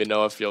one. I don't even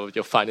know if you'll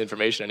find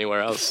information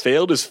anywhere else.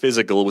 Failed his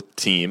physical with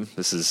the team.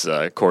 This is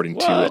according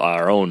to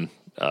our own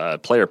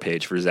player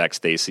page for Zach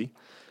Stacy.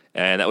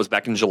 And that was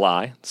back in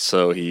July,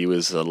 so he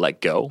was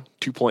let go.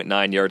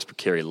 2.9 yards per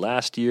carry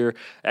last year.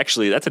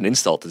 Actually, that's an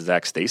insult to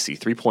Zach Stacy.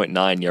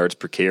 3.9 yards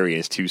per carry in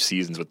his 2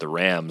 seasons with the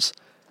Rams.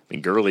 I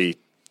mean, Gurley,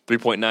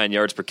 3.9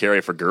 yards per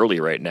carry for Gurley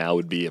right now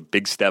would be a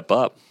big step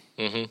up.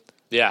 Mm-hmm.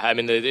 Yeah, I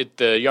mean,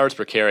 the yards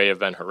per carry have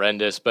been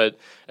horrendous, but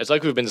it's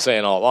like we've been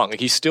saying all along. Like,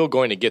 he's still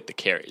going to get the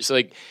carries.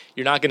 Like,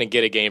 you're not going to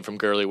get a game from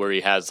Gurley where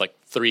he has, like,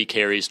 3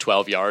 carries,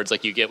 12 yards,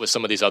 like you get with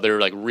some of these other,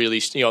 like, really,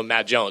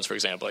 Matt Jones, for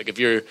example. Like, if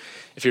you're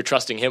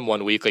trusting him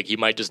one week, like, he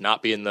might just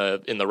not be in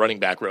the running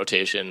back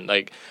rotation.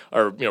 Like,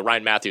 or,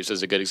 Ryan Matthews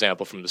is a good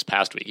example from this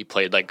past week. He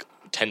played, like,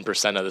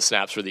 10% of the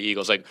snaps for the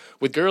Eagles. Like,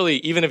 with Gurley,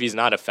 even if he's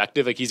not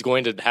effective, like, he's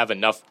going to have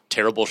enough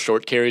terrible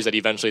short carries that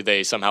eventually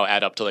they somehow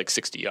add up to like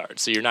 60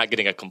 yards. So you're not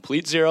getting a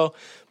complete zero,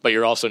 but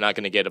you're also not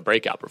going to get a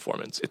breakout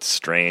performance. It's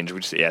strange.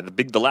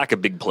 The lack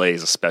of big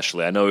plays,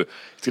 especially. I know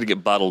it's going to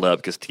get bottled up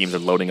because teams are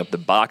loading up the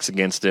box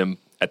against him.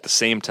 At the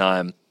same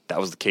time, that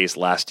was the case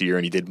last year,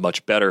 and he did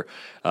much better.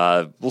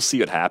 We'll see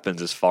what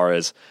happens as far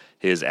as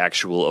his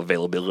actual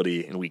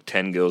availability in Week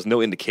 10 goes.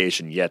 No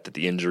indication yet that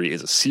the injury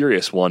is a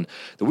serious one.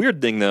 The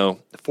weird thing, though,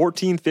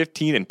 14,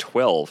 15, and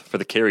 12 for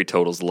the carry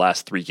totals the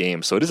last 3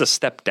 games. So it is a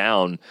step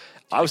down.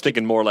 I was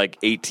thinking more like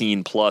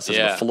 18 plus as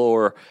the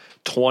floor,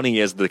 20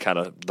 as the kind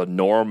of the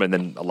norm, and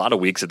then a lot of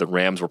weeks that the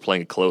Rams were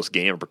playing a close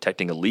game or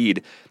protecting a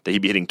lead, that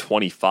he'd be hitting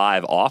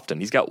 25 often.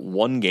 He's got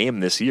 1 game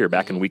this year,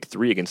 back in Week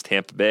 3 against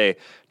Tampa Bay,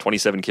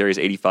 27 carries,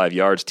 85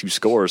 yards, 2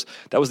 scores.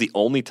 That was the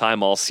only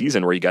time all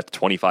season where he got to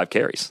 25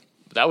 carries.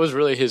 That was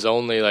really his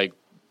only, like,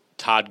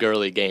 Todd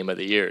Gurley game of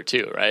the year,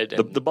 too, right?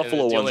 The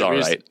Buffalo one's all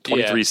right.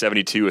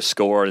 23-72 a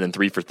score, and then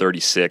 3 for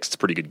 36. It's a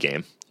pretty good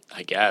game.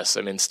 I guess.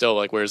 I mean, still,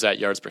 like, where's that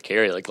yards per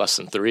carry? Like, less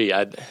than 3.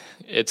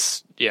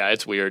 It's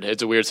weird.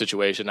 It's a weird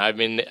situation. I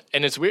mean,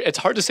 and it's weird. It's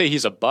hard to say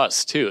he's a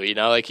bust, too.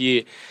 Like,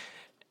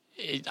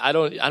 I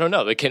don't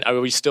know.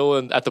 Are we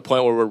still at the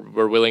point where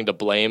we're willing to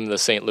blame the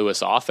St.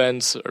 Louis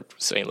offense or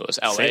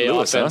LA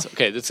offense? Huh?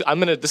 Okay,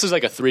 this is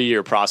like a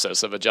 3-year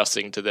process of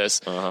adjusting to this.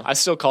 I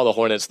still call the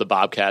Hornets the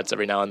Bobcats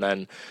every now and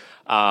then.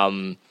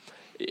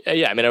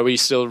 I mean, are we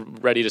still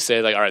ready to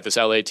say, like, all right, this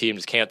LA team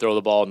just can't throw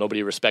the ball,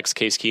 nobody respects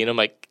Case Keenum?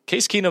 Like,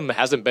 Case Keenum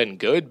hasn't been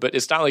good, but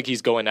it's not like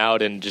he's going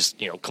out and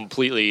just,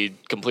 completely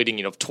completing,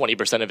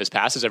 20% of his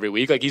passes every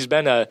week. Like, he's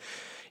been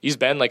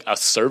like a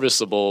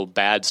serviceable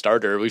bad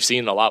starter. We've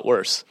seen a lot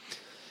worse.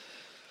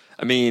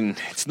 I mean,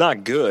 it's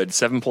not good.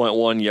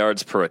 7.1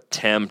 yards per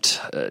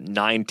attempt,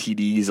 9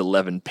 TDs,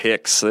 11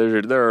 picks.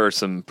 There are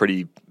some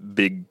pretty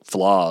big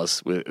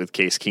flaws with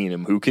Case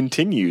Keenum, who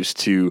continues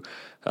to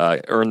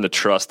earn the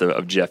trust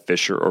of Jeff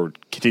Fisher, or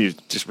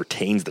just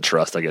retains the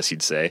trust, I guess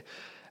you'd say.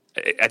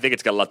 I think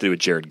it's got a lot to do with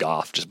Jared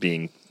Goff just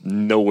being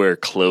nowhere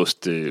close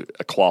to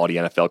a quality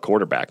NFL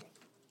quarterback.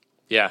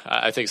 Yeah,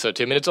 I think so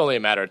too. I mean, it's only a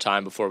matter of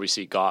time before we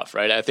see Goff,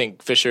 right? I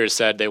think Fisher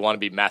said they want to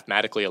be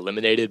mathematically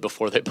eliminated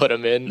before they put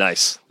him in.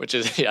 Nice. Which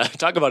is,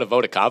 talk about a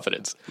vote of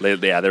confidence.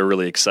 They're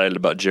really excited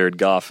about Jared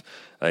Goff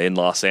in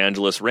Los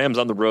Angeles. Rams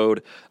on the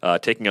road,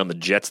 taking on the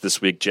Jets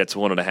this week. Jets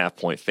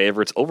 1.5-point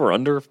favorites. Over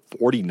under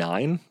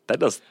 49.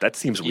 That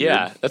seems weird.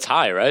 Yeah, that's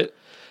high, right?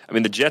 I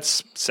mean, the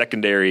Jets'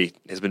 secondary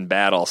has been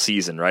bad all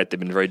season, right? They've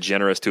been very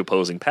generous to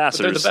opposing passers.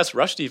 But they're the best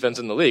rush defense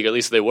in the league. At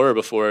least they were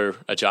before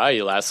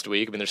Ajayi last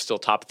week. I mean, they're still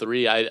top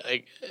 3.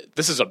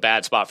 This is a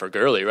bad spot for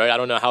Gurley, right? I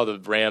don't know how the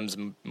Rams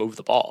move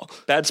the ball.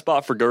 Bad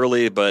spot for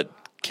Gurley, but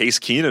Case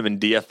Keenum in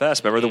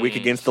DFS. Remember the week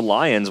against the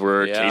Lions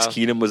where Case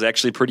Keenum was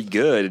actually pretty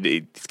good.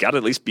 It's got to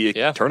at least be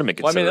a tournament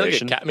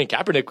consideration. Well, I mean,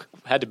 Kaepernick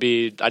had to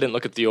be – I didn't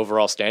look at the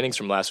overall standings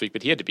from last week,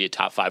 but he had to be a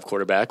top 5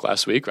 quarterback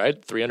last week,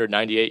 right?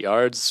 398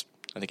 yards.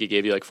 I think he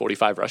gave you like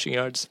 45 rushing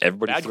yards.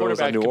 Everybody Bad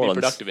throws on New Orleans. Orleans.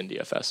 Be productive in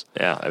DFS.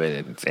 Yeah, I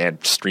mean,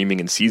 and streaming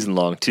in season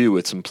long too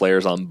with some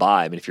players on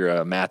bye. I mean, if you're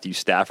a Matthew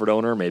Stafford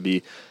owner,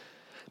 maybe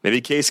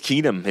Case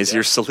Keenum is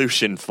your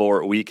solution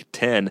for Week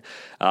 10.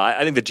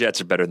 I think the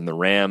Jets are better than the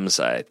Rams.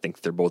 I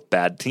think they're both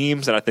bad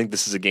teams, and I think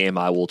this is a game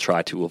I will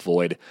try to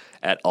avoid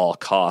at all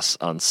costs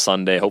on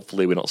Sunday.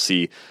 Hopefully we don't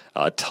see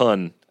a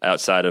ton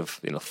outside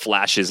of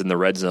flashes in the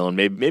red zone.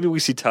 Maybe we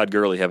see Todd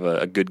Gurley have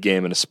a good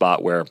game in a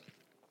spot where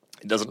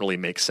it doesn't really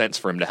make sense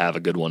for him to have a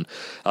good one.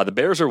 The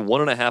Bears are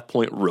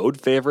 1.5-point road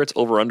favorites,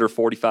 over under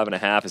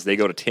 45.5 as they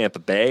go to Tampa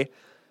Bay.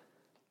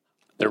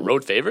 They're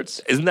road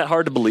favorites? Isn't that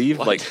hard to believe?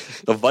 What? Like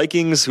the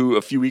Vikings, who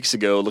a few weeks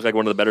ago looked like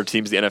one of the better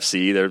teams in the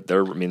NFC,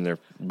 they're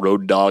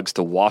road dogs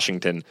to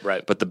Washington.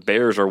 Right. But the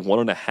Bears are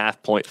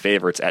 1.5-point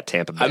favorites at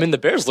Tampa Bay. I mean, the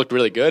Bears looked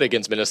really good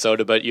against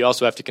Minnesota, but you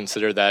also have to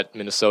consider that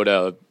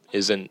Minnesota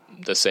isn't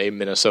the same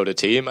Minnesota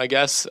team, I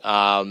guess.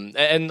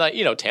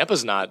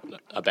 Tampa's not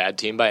a bad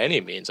team by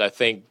any means. I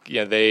think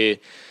they're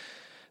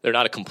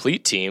not a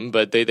complete team,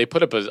 but they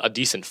put up a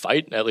decent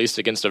fight, at least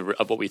against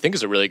what we think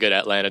is a really good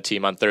Atlanta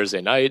team on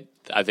Thursday night.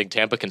 I think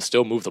Tampa can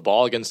still move the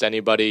ball against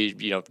anybody.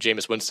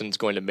 Jameis Winston's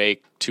going to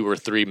make 2 or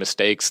 3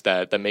 mistakes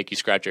that make you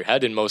scratch your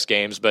head in most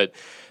games, but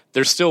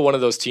they're still one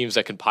of those teams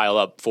that can pile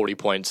up 40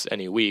 points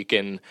any week.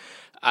 And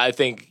I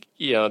think,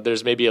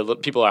 there's maybe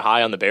people are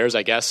high on the Bears,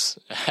 I guess,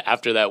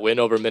 after that win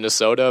over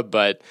Minnesota,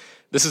 but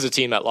this is a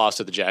team that lost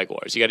to the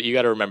Jaguars. You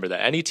got to remember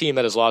that. Any team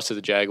that has lost to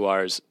the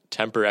Jaguars,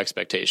 temper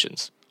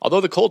expectations.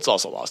 Although the Colts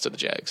also lost to the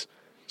Jags.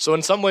 So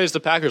in some ways,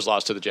 the Packers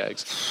lost to the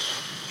Jags.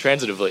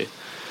 Transitively.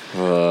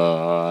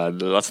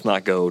 Let's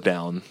not go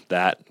down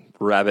that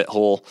rabbit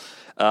hole.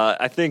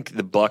 I think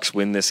the Bucs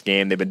win this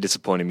game. They've been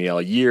disappointing me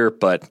all year,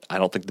 but I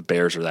don't think the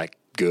Bears are that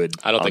good.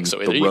 I don't think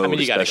so either. Road,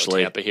 you got to go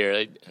Tampa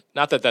here.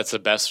 Not that that's the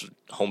best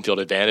home field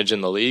advantage in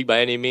the league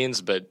by any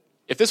means, but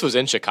if this was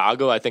in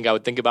Chicago, I think I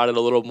would think about it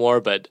a little more.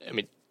 But,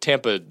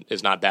 Tampa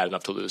is not bad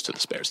enough to lose to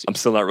the Bears team. I'm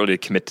still not ready to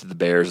commit to the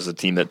Bears as a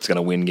team that's going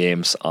to win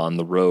games on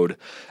the road.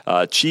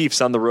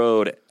 Chiefs on the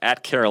road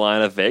at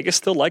Carolina. Vegas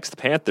still likes the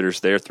Panthers.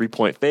 They're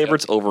 3-point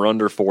favorites, over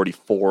under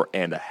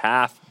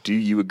 44.5. Do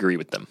you agree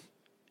with them?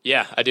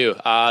 Yeah, I do.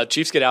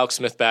 Chiefs get Alex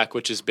Smith back,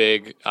 which is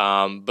big.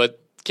 But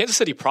Kansas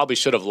City probably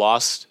should have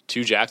lost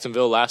to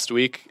Jacksonville last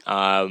week.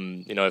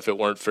 If it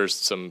weren't for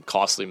some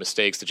costly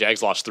mistakes. The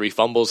Jags lost 3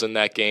 fumbles in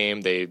that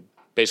game. They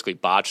basically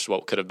botched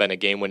what could have been a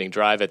game-winning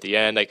drive at the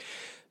end.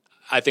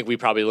 I think we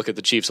probably look at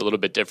the Chiefs a little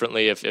bit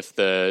differently if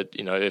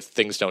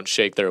things don't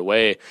shake their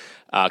way,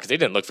 because they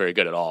didn't look very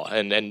good at all.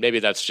 And maybe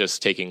that's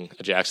just taking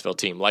a Jacksonville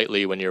team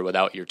lightly when you're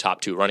without your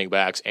top 2 running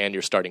backs and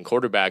your starting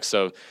quarterback.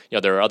 So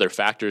there are other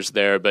factors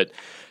there. But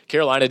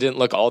Carolina didn't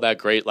look all that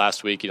great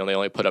last week. They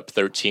only put up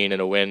 13 in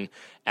a win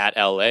at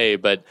LA.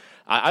 But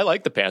I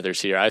like the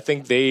Panthers here. I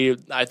think they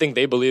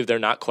believe they're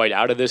not quite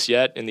out of this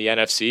yet in the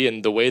NFC,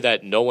 and the way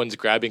that no one's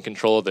grabbing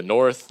control of the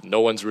North, no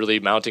one's really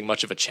mounting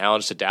much of a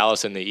challenge to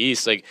Dallas in the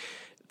East.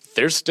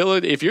 There's still,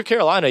 if you're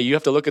Carolina, you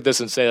have to look at this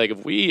and say,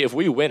 if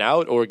we win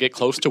out or get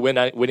close to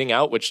winning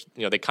out, which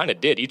they kind of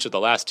did each of the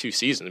last 2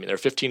 seasons. They're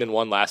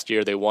 15-1 last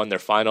year. They won their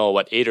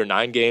final 8 or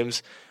 9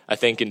 games, I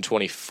think, in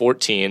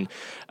 2014.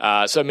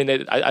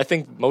 I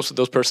think most of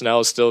those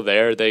personnel is still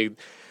there. They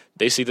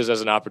see this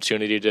as an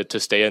opportunity to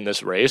stay in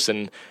this race,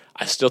 and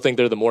I still think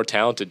they're the more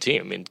talented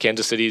team.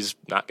 Kansas City's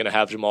not going to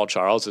have Jamal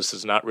Charles. This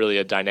is not really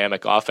a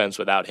dynamic offense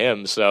without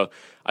him, so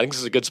I think this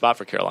is a good spot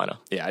for Carolina.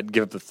 Yeah, I'd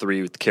give up the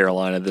 3 with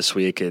Carolina this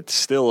week. It's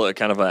still a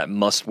kind of a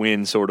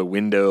must-win sort of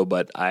window,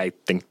 but I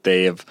think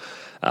they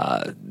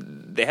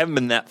haven't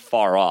been that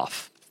far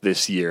off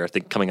this year. I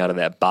think coming out of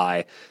that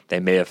bye, they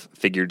may have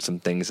figured some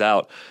things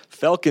out.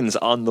 Falcons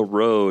on the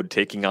road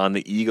taking on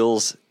the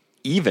Eagles,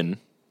 even.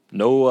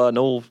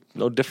 No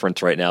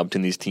difference right now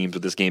between these teams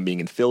with this game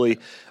being in Philly.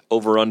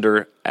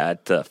 Over-under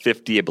at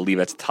 50. I believe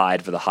that's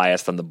tied for the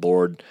highest on the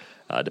board,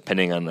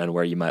 depending on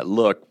where you might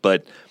look.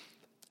 But,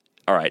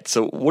 all right,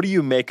 so what do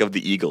you make of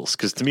the Eagles?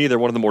 Because to me, they're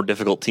one of the more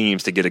difficult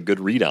teams to get a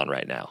good read on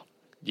right now.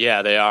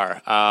 Yeah, they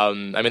are.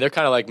 They're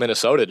kind of like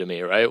Minnesota to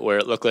me, right? Where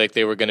it looked like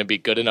they were going to be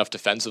good enough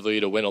defensively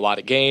to win a lot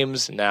of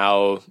games.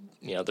 Now,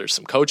 there's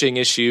some coaching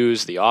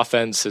issues. The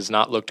offense has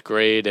not looked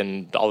great,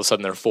 and all of a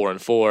sudden they're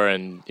 4-4,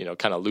 and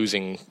kind of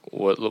losing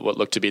what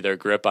looked to be their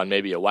grip on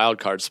maybe a wild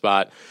card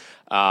spot.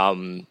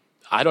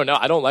 I don't know.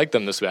 I don't like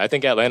them this way. I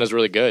think Atlanta's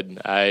really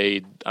good.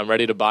 I'm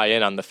ready to buy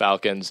in on the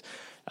Falcons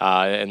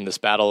in this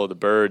battle of the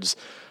birds.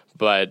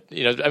 But,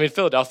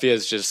 Philadelphia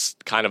is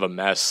just kind of a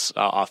mess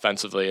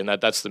offensively, and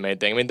that's the main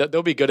thing.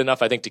 They'll be good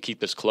enough, I think, to keep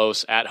this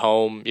close at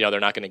home.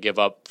 They're not going to give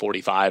up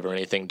 45 or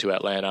anything to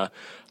Atlanta.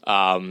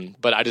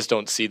 But I just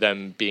don't see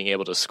them being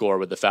able to score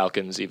with the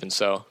Falcons even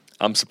so.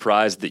 I'm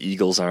surprised the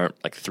Eagles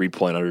aren't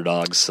 3-point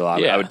underdogs, so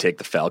I would take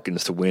the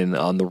Falcons to win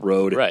on the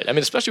road. Right.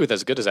 Especially with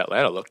as good as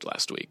Atlanta looked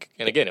last week.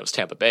 And again, it was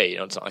Tampa Bay.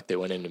 It's not like they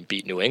went in and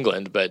beat New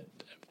England, but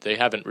they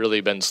haven't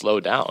really been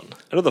slowed down.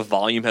 I know the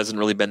volume hasn't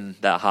really been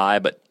that high,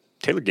 but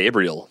Taylor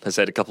Gabriel has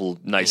had a couple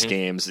nice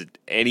games.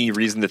 Any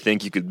reason to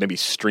think you could maybe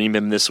stream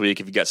him this week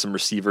if you got some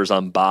receivers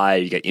on bye,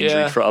 you got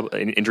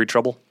injury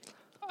trouble?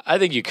 I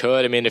think you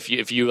could.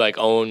 If you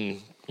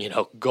own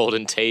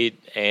Golden Tate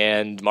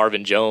and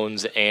Marvin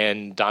Jones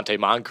and Dante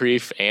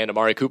Moncrief and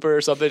Amari Cooper or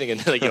something,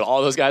 and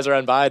all those guys are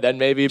on bye, then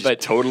maybe.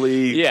 But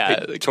totally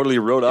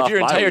wrote off. If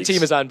your entire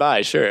team is on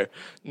bye, sure.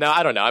 No,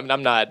 I don't know.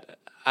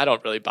 I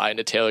don't really buy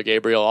into Taylor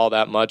Gabriel all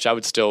that much. I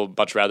would still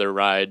much rather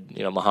ride,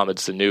 Mohamed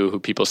Sanu, who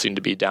people seem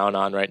to be down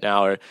on right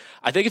now. Or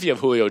I think if you have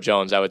Julio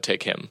Jones, I would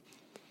take him.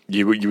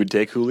 You would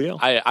take Julio?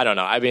 I don't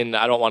know. I mean,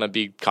 I don't want to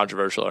be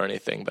controversial or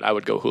anything, but I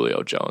would go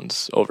Julio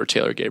Jones over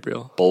Taylor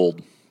Gabriel.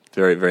 Bold.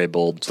 Very, very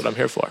bold. That's what I'm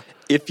here for.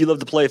 If you love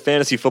to play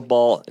fantasy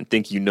football and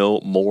think you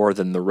know more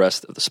than the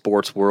rest of the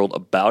sports world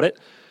about it,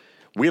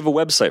 we have a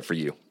website for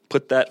you.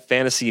 Put that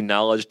fantasy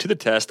knowledge to the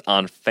test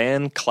on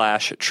Fan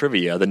Clash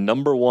Trivia, the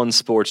 #1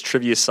 sports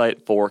trivia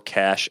site for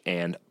cash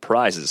and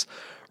prizes.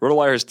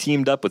 RotoWire has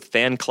teamed up with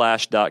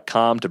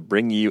FanClash.com to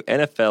bring you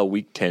NFL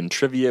Week 10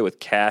 trivia with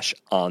cash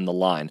on the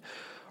line.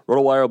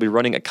 RotoWire will be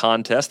running a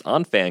contest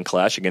on Fan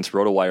Clash against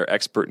RotoWire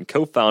expert and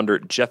co-founder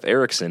Jeff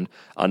Erickson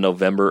on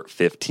November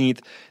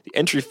 15th. The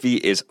entry fee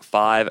is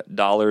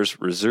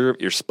 $5. Reserve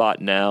your spot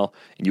now,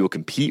 and you will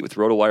compete with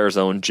RotoWire's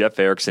own Jeff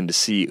Erickson to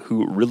see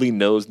who really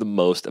knows the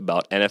most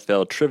about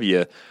NFL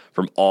trivia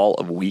from all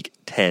of Week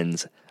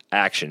 10's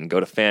action.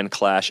 Go to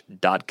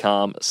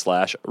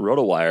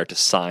fanclash.com/RotoWire to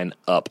sign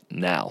up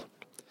now.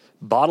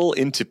 Bottle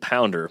into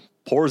pounder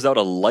pours out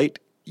a light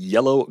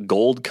yellow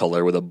gold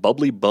color with a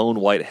bubbly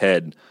bone white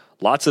head.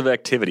 Lots of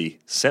activity.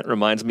 Scent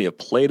reminds me of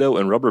Play-Doh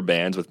and rubber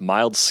bands with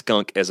mild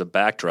skunk as a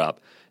backdrop.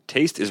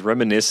 Taste is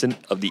reminiscent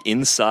of the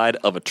inside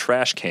of a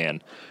trash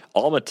can.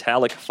 All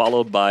metallic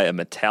followed by a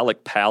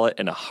metallic palate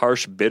and a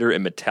harsh, bitter,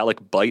 and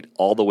metallic bite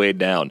all the way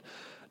down.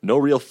 No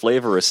real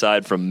flavor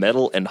aside from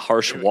metal and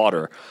harsh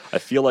water. I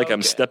feel like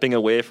I'm stepping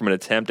away from an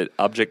attempt at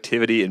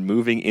objectivity and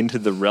moving into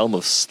the realm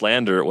of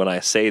slander when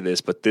I say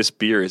this, but this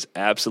beer is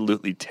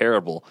absolutely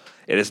terrible.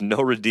 It has no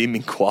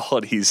redeeming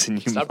qualities,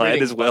 and you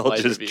might as well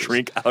just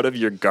drink out of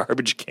your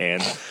garbage can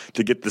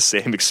to get the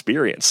same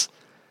experience.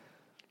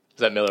 Is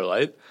that Miller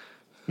Lite?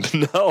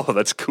 No,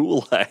 that's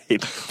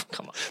Kool-Aid.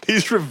 Come on.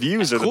 These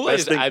reviews are the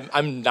best thing.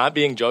 I'm not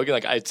being joking.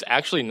 Like, it's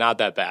actually not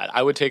that bad.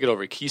 I would take it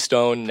over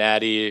Keystone,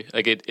 Natty.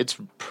 Like, it's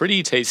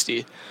pretty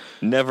tasty.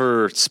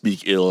 Never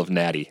speak ill of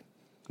Natty.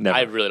 Never.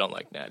 I really don't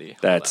like Natty.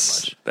 That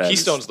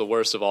Keystone's the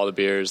worst of all the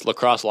beers. La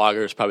Crosse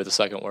Lager is probably the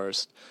second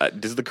worst.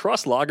 Does the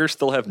Cross Lager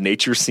still have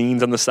nature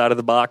scenes on the side of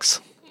the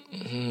box?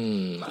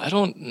 I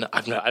don't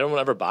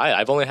ever buy it.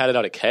 I've only had it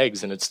out of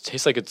kegs, and it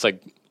tastes like it's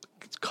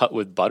cut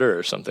with butter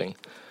or something.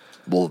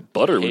 Well,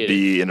 butter would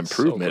be an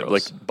improvement. So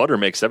like, butter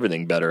makes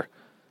everything better.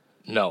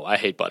 No, I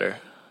hate butter.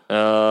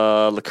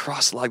 La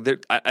Crosse Lager.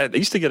 I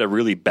used to get a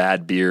really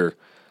bad beer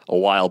a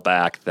while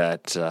back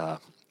that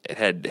it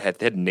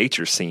had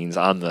nature scenes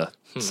on the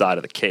side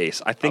of the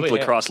case. I think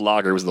La Crosse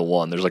Lager was the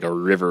one. There's like a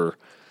river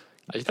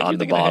on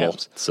the bottle.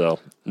 So,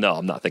 no,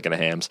 I'm not thinking of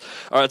Hams.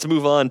 All right, let's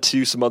move on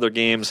to some other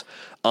games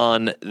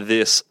on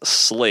this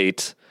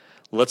slate.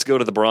 Let's go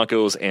to the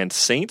Broncos and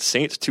Saints.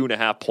 Saints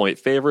 2.5-point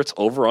favorites,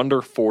 over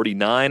under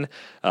 49.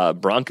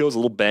 Broncos a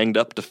little banged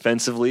up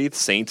defensively.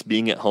 Saints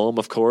being at home,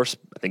 of course,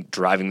 I think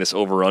driving this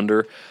over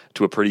under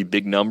to a pretty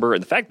big number.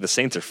 And the fact that the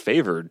Saints are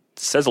favored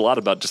says a lot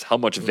about just how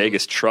much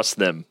Vegas trusts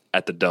them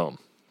at the Dome.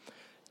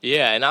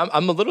 Yeah, and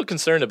I'm a little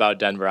concerned about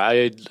Denver.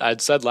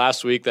 I'd said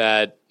last week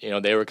that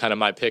they were kind of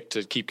my pick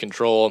to keep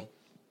control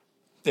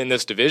in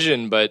this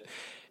division, but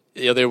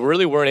they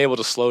really weren't able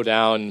to slow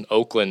down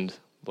Oakland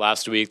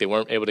last week. They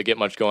weren't able to get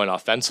much going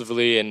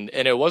offensively, and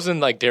it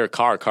wasn't like Derek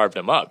Carr carved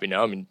him up.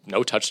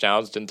 No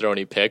touchdowns, didn't throw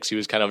any picks. He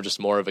was kind of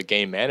just more of a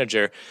game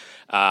manager,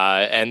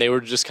 and they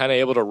were just kind of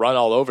able to run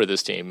all over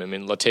this team.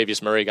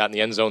 Latavius Murray got in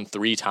the end zone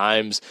 3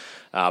 times,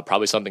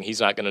 probably something he's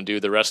not going to do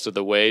the rest of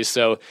the way.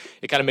 So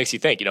it kind of makes you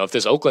think, if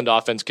this Oakland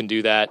offense can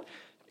do that,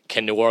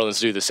 can New Orleans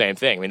do the same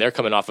thing? They're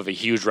coming off of a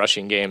huge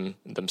rushing game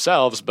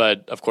themselves,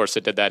 but of course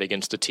they did that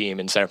against a team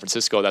in San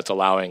Francisco that's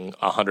allowing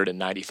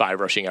 195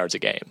 rushing yards a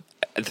game.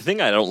 The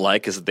thing I don't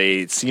like is that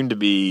they seem to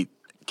be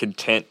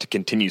content to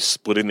continue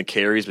splitting the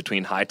carries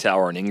between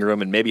Hightower and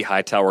Ingram, and maybe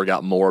Hightower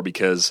got more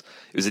because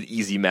it was an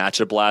easy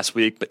matchup last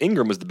week, but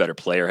Ingram was the better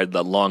player, had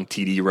that long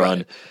TD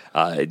run.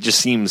 Right. It just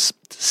seems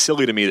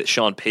silly to me that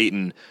Sean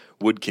Payton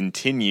would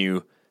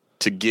continue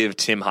to give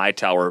Tim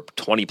Hightower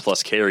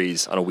 20-plus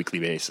carries on a weekly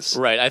basis.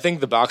 Right. I think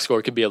the box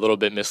score could be a little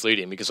bit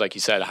misleading because, like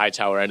you said,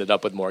 Hightower ended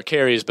up with more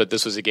carries, but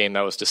this was a game that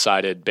was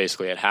decided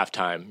basically at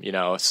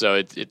halftime, So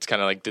it's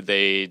kind of like, did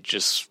they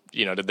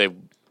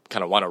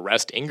kind of want to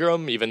rest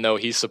Ingram, even though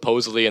he's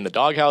supposedly in the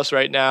doghouse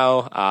right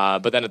now?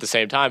 But then at the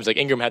same time, it's like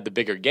Ingram had the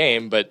bigger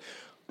game, but,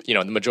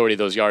 the majority of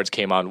those yards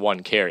came on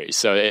one carry.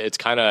 So it's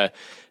kind of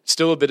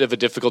still a bit of a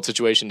difficult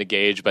situation to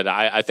gauge, but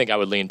I think I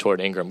would lean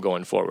toward Ingram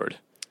going forward.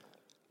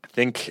 I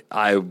think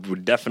I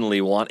would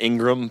definitely want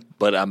Ingram,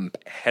 but I'm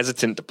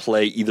hesitant to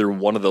play either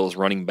one of those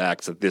running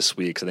backs this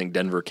week because I think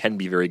Denver can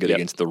be very good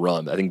against the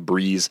run. I think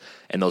Breeze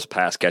and those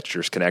pass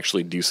catchers can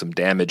actually do some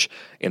damage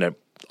in a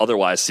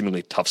otherwise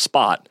seemingly tough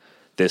spot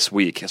this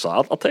week. So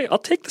I'll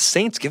take the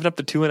Saints giving up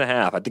the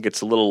 2.5. I think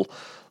it's a little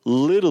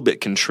little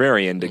bit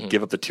contrarian to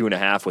give up the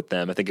 2.5 with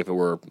them. I think if it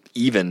were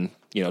even,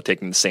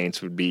 taking the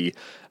Saints would be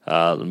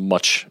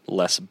much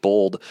less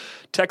bold.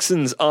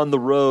 Texans on the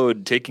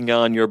road taking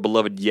on your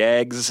beloved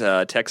Jags.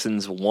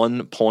 Texans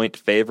 1-point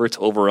favorites,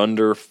 over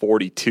under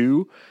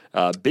 42.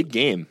 Big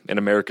game in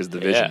America's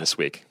division this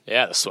week.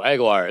 Yeah, the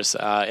Swagwars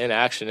in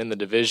action in the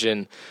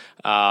division.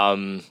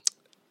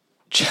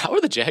 How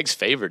are the Jags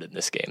favored in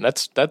this game?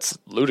 That's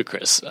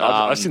ludicrous.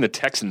 I've seen the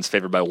Texans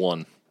favored by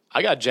 1.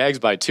 I got Jags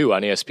by 2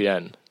 on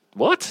ESPN.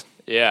 What?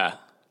 Yeah.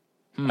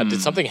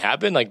 Did something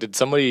happen? Like, did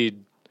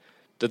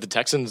the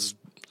Texans,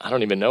 I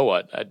don't even know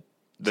what.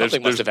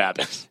 Something must have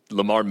happened.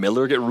 Lamar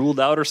Miller get ruled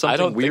out or something I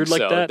don't weird think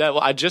like so. that?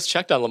 Well, I just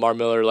checked on Lamar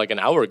Miller like an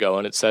hour ago,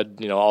 and it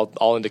said,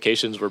 all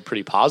indications were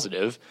pretty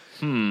positive.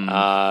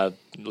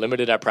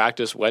 Limited at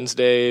practice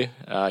Wednesday.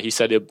 He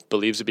said he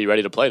believes to be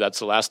ready to play. That's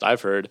the last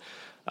I've heard.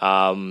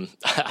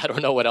 I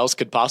don't know what else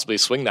could possibly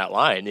swing that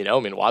line.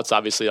 Watt's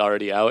obviously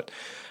already out.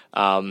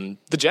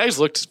 The Jags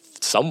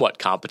looked somewhat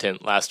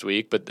competent last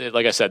week, but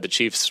like I said, the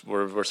Chiefs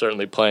were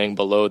certainly playing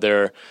below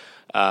their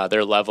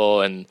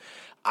level, and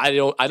I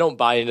don't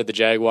buy into the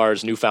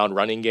Jaguars' newfound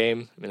running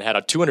game. They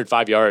had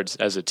 205 yards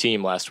as a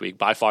team last week,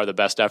 by far the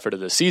best effort of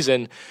the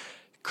season.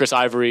 Chris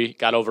Ivory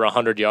got over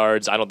 100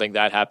 yards. I don't think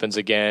that happens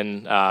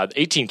again.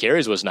 18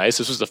 carries was nice.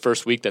 This was the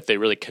first week that they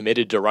really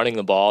committed to running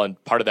the ball,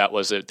 and part of that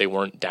was that they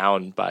weren't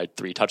down by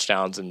 3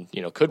 touchdowns and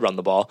could run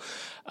the ball.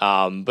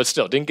 But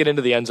still, didn't get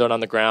into the end zone on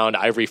the ground.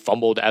 Ivory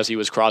fumbled as he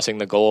was crossing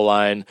the goal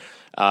line.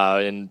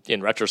 In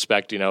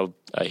retrospect, a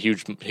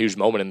huge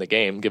moment in the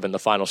game, given the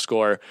final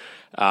score.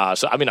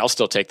 So, I'll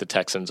still take the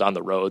Texans on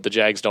the road. The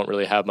Jags don't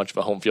really have much of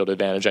a home field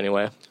advantage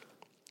anyway.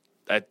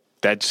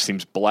 That just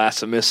seems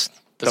blasphemous.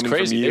 That's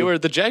crazy.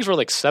 The Jags were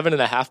like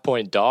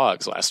 7.5-point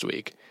dogs last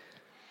week.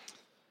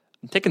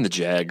 I'm taking the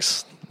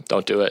Jags.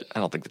 Don't do it. I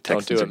don't think the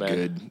Texans are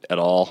good at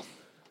all.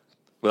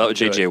 Without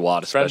J.J.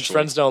 Watt, especially.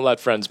 Friends don't let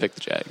friends pick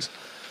the Jags.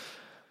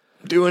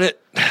 I'm doing it.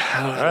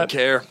 I don't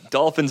care.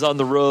 Dolphins on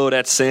the road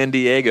at San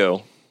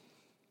Diego.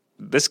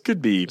 This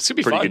could be a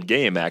pretty fun. Good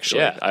game,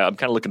 actually. Yeah. I'm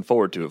kind of looking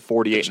forward to it.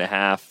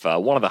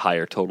 48.5, one of the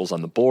higher totals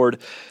on the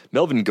board.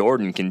 Melvin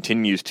Gordon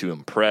continues to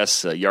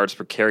impress. Yards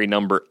per carry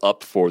number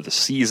up for the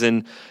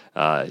season.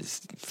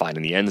 He's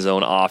finding the end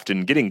zone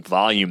often, getting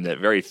volume that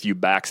very few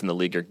backs in the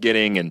league are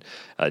getting. And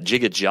Jay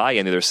Ajayi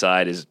on the other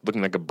side is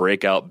looking like a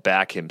breakout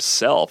back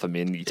himself.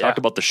 You talk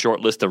about the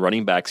short list of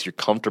running backs you're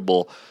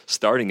comfortable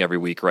starting every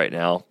week right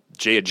now.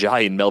 Jay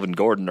Ajayi and Melvin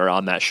Gordon are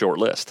on that short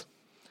list.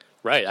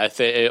 Right. I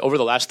think over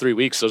the last 3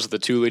 weeks, those are the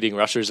 2 leading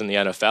rushers in the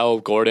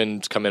NFL.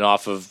 Gordon's coming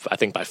off of, I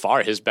think, by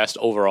far his best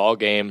overall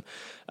game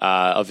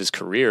of his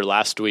career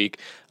last week,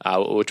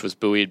 which was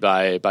buoyed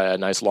by a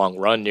nice long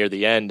run near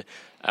the end.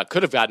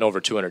 Could have gotten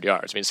over 200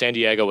 yards. San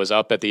Diego was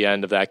up at the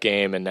end of that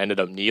game and ended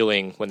up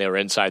kneeling when they were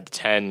inside the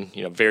 10.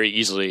 Very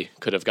easily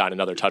could have gotten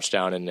another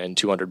touchdown and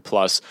 200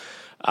 plus.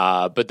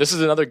 But this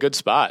is another good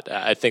spot.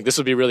 I think this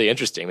will be really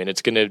interesting.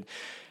 It's going to.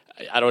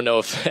 I don't know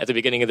if at the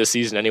beginning of the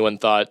season anyone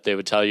thought they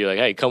would tell you, like,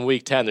 hey, come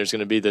week 10, there's going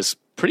to be this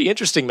pretty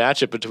interesting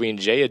matchup between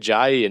Jay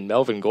Ajayi and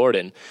Melvin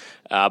Gordon.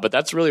 But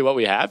that's really what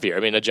we have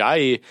here.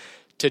 Ajayi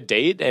to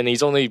date, and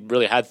he's only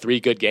really had 3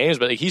 good games,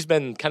 but he's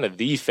been kind of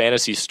the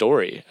fantasy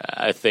story,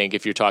 I think,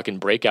 if you're talking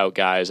breakout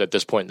guys at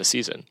this point in the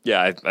season.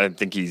 Yeah, I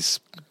think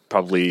he's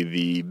probably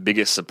the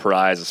biggest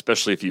surprise,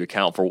 especially if you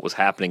account for what was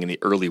happening in the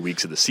early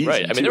weeks of the season.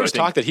 Right. There was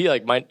talk that he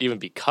might even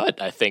be cut,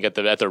 I think, at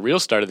the real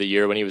start of the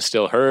year when he was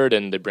still hurt,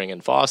 and they bring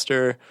in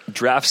Foster.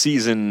 Draft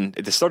season,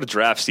 at the start of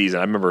draft season,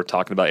 I remember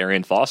talking about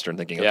Arian Foster and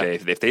thinking, okay,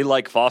 if they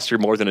like Foster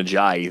more than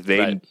Ajayi,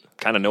 they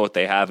kind of know what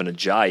they have in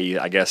Ajayi.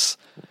 I guess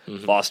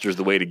Foster's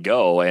the way to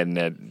go.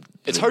 And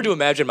it's hard to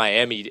imagine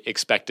Miami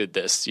expected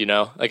this,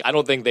 I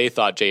don't think they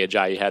thought Jay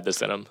Ajayi had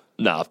this in him.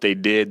 No, if they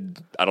did,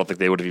 I don't think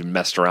they would have even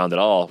messed around at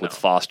all with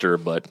Foster,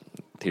 but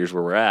here's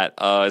where we're at.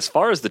 As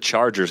far as the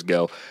Chargers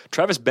go,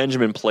 Travis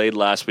Benjamin played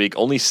last week,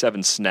 only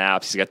 7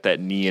 snaps. He's got that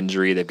knee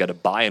injury. They've got a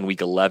bye in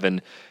week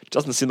 11. It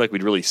doesn't seem like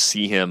we'd really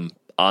see him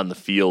on the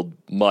field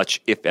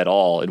much, if at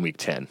all, in week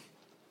 10.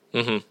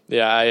 Mm-hmm.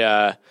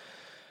 Yeah,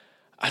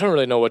 I don't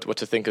really know what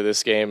to think of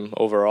this game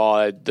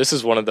overall. This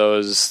is one of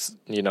those,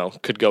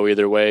 could go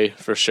either way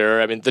for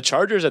sure. The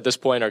Chargers at this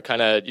point are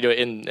kind of,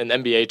 in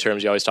NBA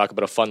terms, you always talk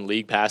about a fun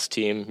league pass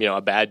team,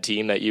 a bad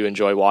team that you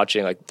enjoy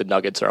watching. Like the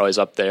Nuggets are always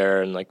up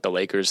there, and like the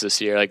Lakers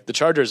this year. Like the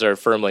Chargers are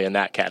firmly in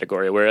that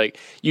category where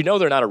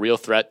they're not a real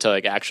threat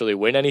to actually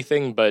win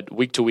anything, but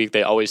week to week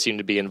they always seem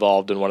to be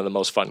involved in one of the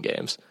most fun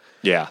games.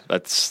 Yeah,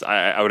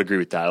 I would agree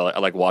with that. I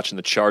like watching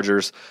the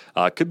Chargers.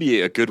 Could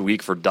be a good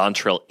week for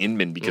Dontrell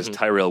Inman because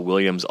Tyrell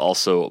Williams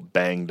also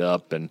banged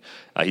up, and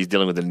he's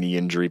dealing with a knee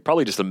injury.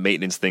 Probably just a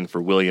maintenance thing for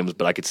Williams,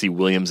 but I could see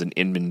Williams and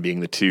Inman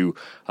being the 2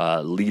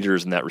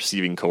 leaders in that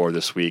receiving core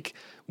this week,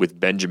 with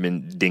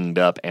Benjamin dinged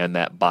up and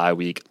that bye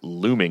week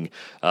looming.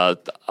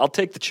 I'll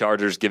take the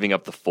Chargers giving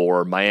up the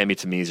 4. Miami,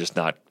 to me, is just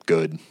not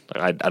good.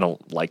 I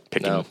don't like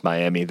picking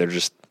Miami. They're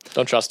just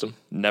Don't trust him.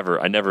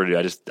 I never do.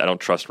 I don't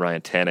trust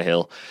Ryan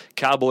Tannehill.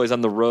 Cowboys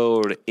on the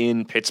road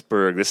in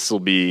Pittsburgh. This will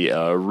be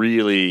a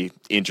really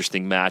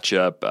interesting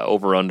matchup.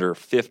 Over under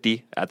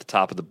 50 at the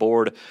top of the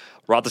board.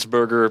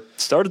 Roethlisberger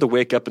started to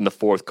wake up in the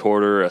fourth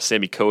quarter.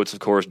 Sammy Coates, of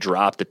course,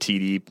 dropped the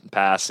TD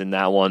pass in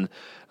that one.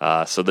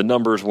 So the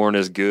numbers weren't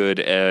as good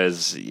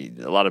as a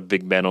lot of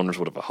Big Ben owners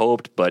would have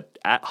hoped. But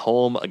at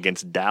home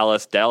against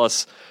Dallas,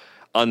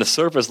 on the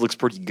surface looks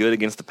pretty good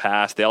against the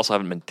pass. They also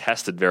haven't been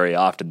tested very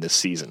often this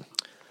season.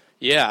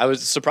 Yeah, I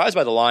was surprised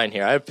by the line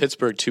here. I have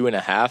Pittsburgh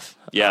 2.5.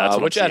 Yeah,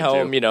 that's which at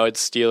home,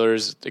 it's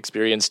Steelers'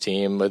 experienced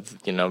team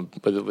with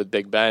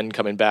Big Ben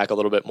coming back a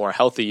little bit more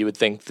healthy. You would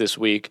think this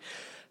week.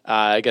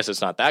 I guess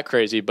it's not that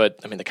crazy, but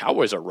I mean the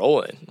Cowboys are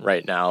rolling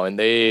right now, and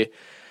they're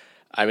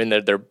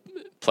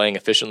playing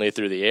efficiently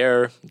through the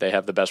air. They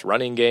have the best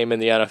running game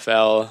in the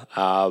NFL.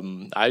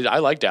 I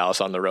like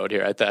Dallas on the road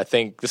here. I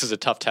think this is a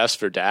tough test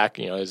for Dak.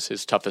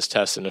 His toughest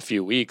test in a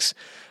few weeks.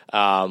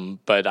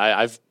 But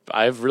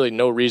I've really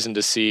no reason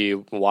to see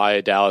why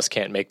Dallas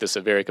can't make this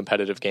a very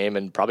competitive game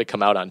and probably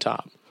come out on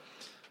top.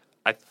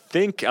 I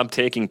think I'm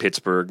taking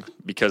Pittsburgh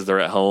because they're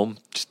at home.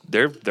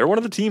 They're one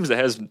of the teams that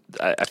has,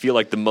 I feel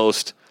like, the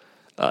most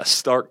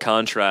stark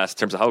contrast in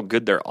terms of how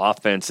good their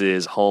offense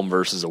is home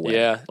versus away.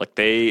 Yeah. Like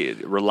they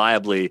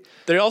reliably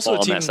fall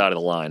on that side of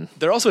the line.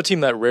 They're also a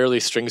team that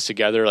rarely strings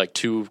together like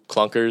two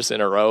clunkers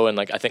in a row. And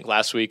I think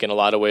last week in a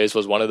lot of ways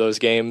was one of those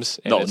games.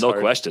 And no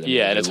question.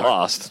 And it's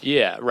lost.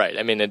 Yeah, right.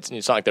 I mean, it's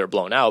not like they're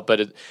blown out,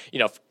 but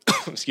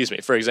excuse me.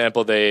 For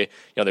example, they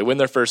win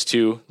their first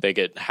two, they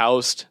get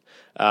housed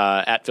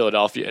at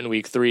Philadelphia in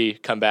week 3,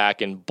 come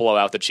back and blow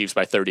out the Chiefs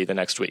by 30 the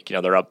next week.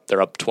 They're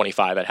up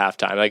 25 at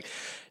halftime.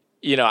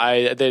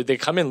 They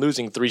come in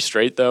losing 3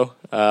 straight though.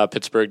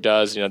 Pittsburgh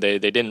does. They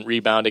didn't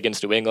rebound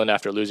against New England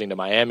after losing to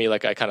Miami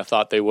like I kind of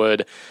thought they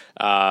would.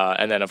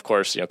 And then of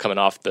course, coming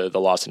off the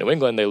loss to New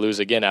England, they lose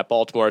again at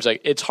Baltimore.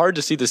 It's hard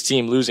to see this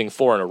team losing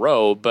 4 in a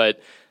row,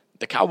 but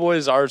the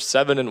Cowboys are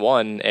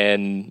 7-1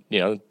 and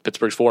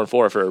Pittsburgh's 4-4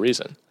 for a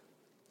reason.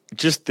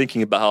 Just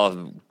thinking about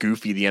how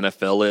goofy the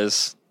NFL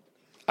is,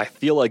 I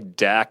feel like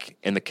Dak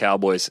and the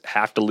Cowboys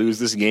have to lose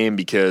this game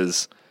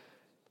because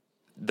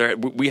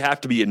we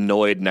have to be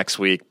annoyed next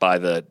week by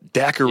the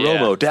Dak or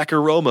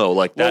Romo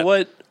like that.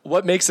 Well,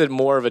 what makes it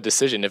more of a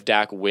decision if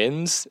Dak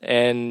wins,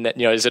 and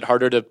is it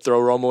harder to throw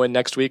Romo in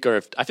next week,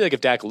 or I feel like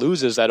if Dak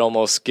loses, that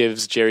almost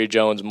gives Jerry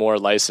Jones more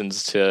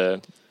license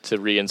to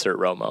reinsert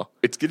Romo.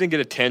 It's going to get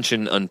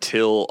attention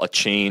until a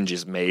change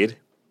is made,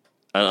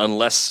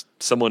 unless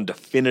someone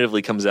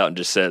definitively comes out and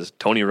just says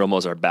Tony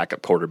Romo's our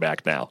backup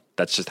quarterback now.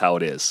 That's just how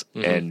it is.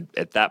 Mm-hmm. And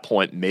at that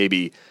point,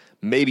 maybe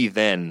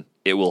then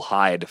it will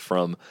hide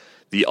from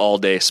the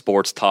all-day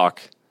sports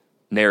talk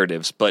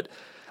narratives. But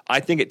I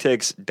think it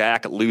takes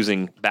Dak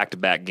losing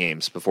back-to-back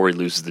games before he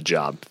loses the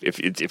job.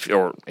 If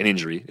or an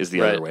injury is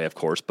the other way, of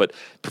course. But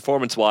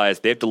performance-wise,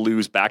 they have to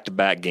lose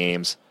back-to-back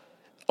games.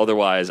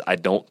 Otherwise, I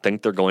don't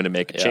think they're going to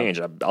make a change.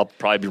 I'll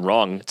probably be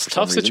wrong. It's a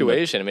tough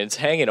situation. I mean, it's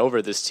hanging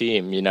over this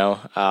team,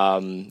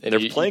 And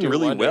they're playing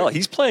really well.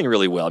 He's playing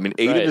really well. I mean,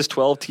 8 of his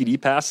 12 TD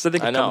passes, I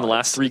think, have come in the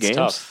last 3 games.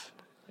 Tough.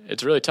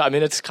 It's really tough. I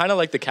mean, it's kind of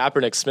like the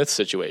Kaepernick-Smith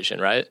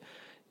situation, right?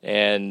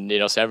 And,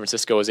 San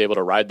Francisco was able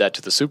to ride that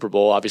to the Super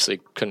Bowl. Obviously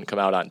couldn't come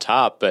out on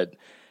top, but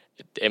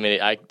I mean,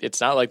 it's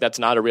not like that's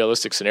not a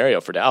realistic scenario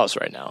for Dallas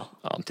right now.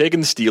 I'm taking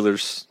the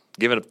Steelers,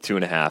 giving up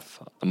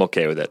 2.5. I'm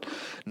okay with it.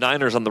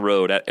 Niners on the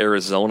road at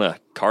Arizona.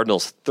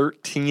 Cardinals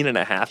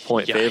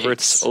 13.5-point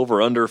favorites.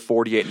 Over under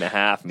 48.5.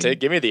 I mean,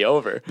 give me the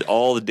over.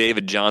 All the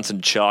David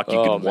Johnson chalk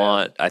you could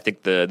want. I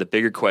think the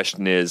bigger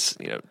question is,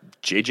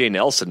 J.J.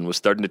 Nelson was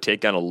starting to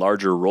take on a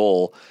larger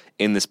role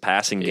in this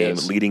passing game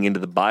leading into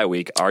the bye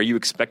week. Are you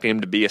expecting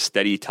him to be a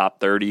steady top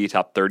 30,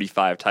 top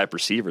 35 type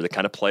receiver, the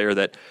kind of player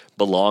that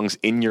belongs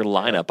in your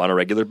lineup on a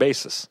regular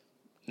basis?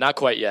 Not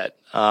quite yet.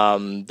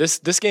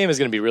 This game is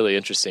going to be really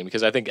interesting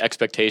because I think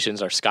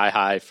expectations are sky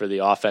high for the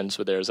offense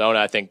with Arizona.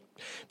 I think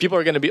people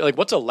are going to be like,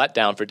 what's a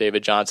letdown for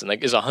David Johnson?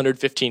 Like, is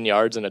 115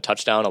 yards and a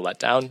touchdown a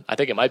letdown? I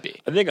think it might be.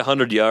 I think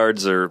 100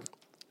 yards or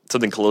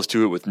something close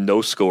to it with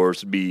no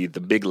scores would be the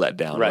big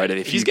letdown, right?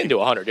 If he's getting to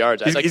 100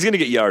 yards, he's going to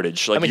get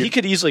yardage. Like, he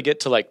could easily get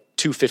to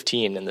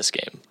 215 in this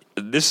game.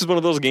 This is one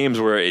of those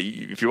games where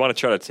if you want to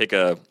try to take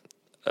a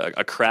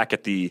crack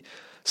at the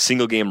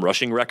single game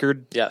rushing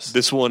record,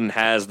 this one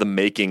has the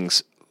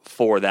makings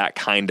for that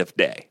kind of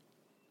day.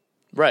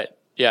 Right.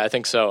 Yeah, I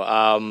think so.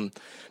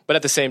 But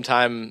at the same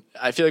time,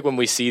 I feel like when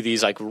we see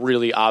these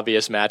really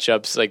obvious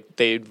matchups,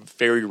 they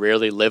very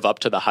rarely live up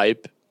to the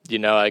hype.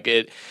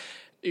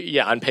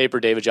 On paper,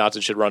 David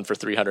Johnson should run for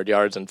 300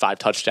 yards and 5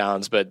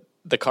 touchdowns, but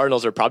the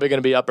Cardinals are probably going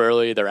to be up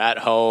early. They're at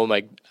home.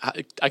 I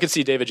could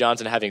see David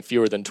Johnson having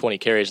fewer than 20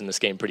 carries in this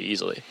game pretty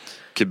easily.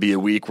 Could be a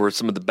week where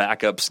some of the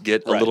backups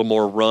get a little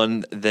more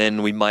run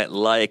than we might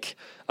like.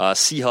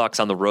 Seahawks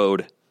on the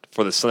road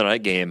for the Sunday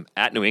night game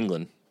at New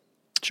England.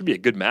 Should be a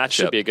good matchup.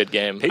 Should be a good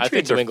game.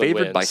 Patriots are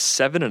favored by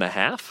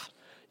 7.5.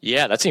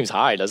 Yeah, that seems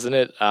high, doesn't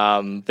it?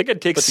 I think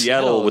I'd take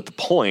Seattle with the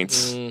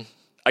points.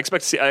 I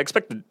expect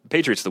the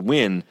Patriots to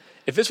win.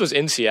 If this was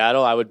in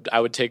Seattle, I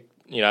would take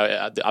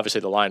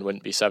obviously the line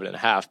wouldn't be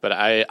 7.5, but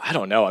I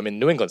don't know. I mean,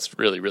 New England's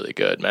really, really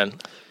good, man.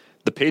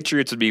 The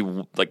Patriots would be,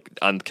 like,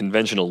 on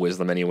conventional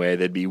wisdom anyway,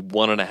 they'd be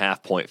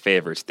 1.5-point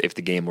favorites if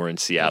the game were in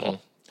Seattle.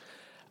 Mm-hmm.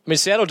 I mean,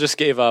 Seattle just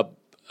gave up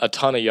a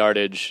ton of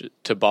yardage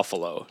to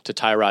Buffalo, to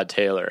Tyrod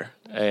Taylor,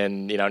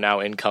 and now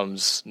in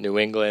comes New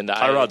England.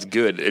 Tyrod's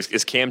good.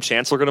 Is Cam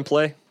Chancellor going to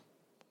play?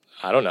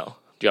 I don't know.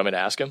 Do you want me to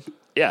ask him?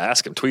 Yeah,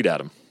 ask him. Tweet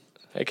at him.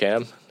 Hey,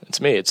 Cam. It's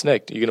me. It's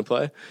Nick. Are you going to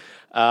play?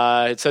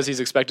 It says he's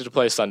expected to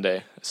play Sunday.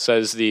 It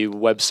says the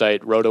website,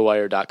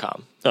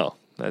 rotowire.com. Oh,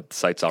 that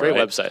site's all Great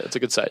right. website. It's a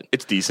good site.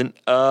 It's decent.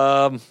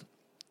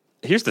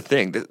 Here's the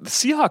thing. The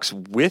Seahawks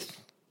with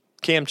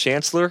Cam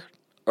Chancellor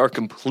are a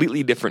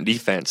completely different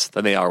defense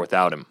than they are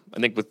without him. I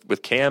think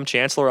with Cam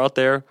Chancellor out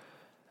there,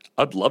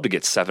 I'd love to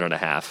get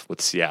 7.5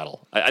 with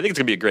Seattle. I think it's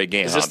going to be a great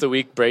game. Is this the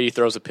week Brady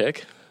throws a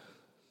pick?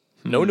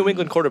 No New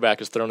England quarterback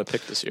has thrown a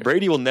pick this year.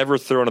 Brady will never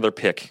throw another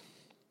pick.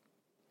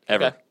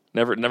 Ever. Okay.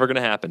 Never going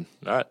to happen.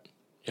 All right.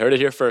 You heard it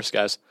here first,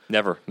 guys.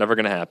 Never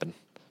going to happen.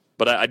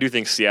 But I do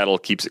think Seattle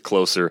keeps it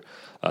closer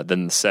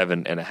than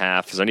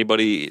 7.5. Is there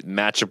anybody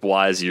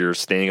matchup-wise you're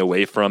staying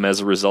away from as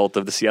a result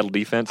of the Seattle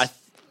defense?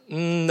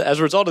 As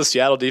a result of the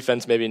Seattle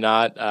defense, maybe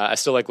not. I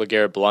still like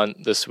LeGarrette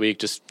Blount this week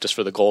just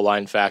for the goal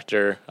line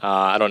factor.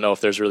 I don't know if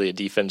there's really a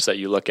defense that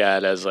you look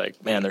at as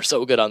like, man, they're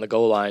so good on the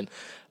goal line.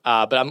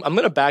 But I'm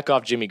going to back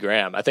off Jimmy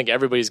Graham. I think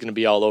everybody's going to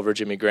be all over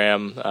Jimmy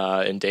Graham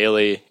in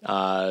daily.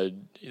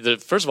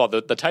 First of all,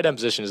 the tight end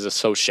position is just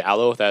so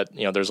shallow that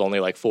there's only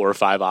like 4 or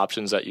 5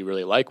 options that you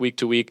really like week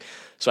to week.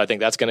 So I think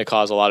that's going to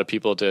cause a lot of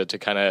people to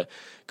kind of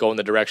go in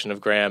the direction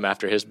of Graham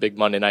after his big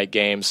Monday night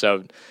game.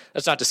 So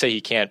that's not to say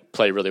he can't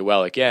play really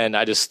well again.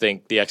 I just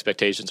think the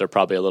expectations are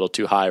probably a little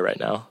too high right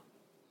now.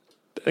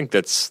 I think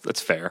that's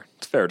fair.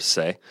 It's fair to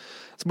say.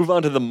 Let's move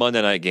on to the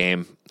Monday night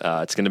game.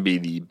 It's going to be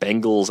the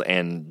Bengals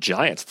and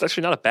Giants. It's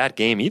actually not a bad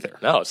game either.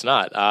 No, it's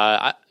not.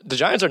 The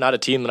Giants are not a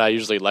team that I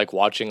usually like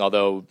watching,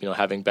 although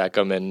having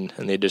Beckham and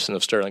the addition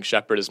of Sterling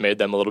Shepard has made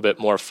them a little bit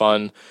more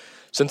fun.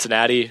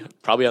 Cincinnati,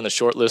 probably on the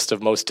short list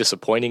of most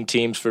disappointing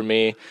teams for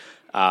me.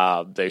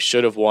 They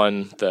should have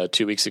won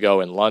 2 weeks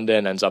ago in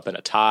London, ends up in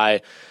a tie.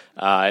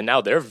 And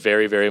now they're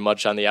very, very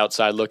much on the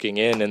outside looking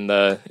in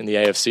the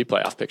AFC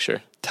playoff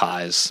picture.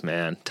 Ties,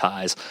 man,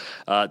 ties.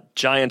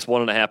 Giants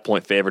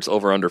 1.5-point favorites,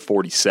 over under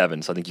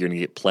 47. So I think you're going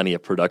to get plenty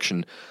of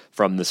production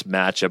from this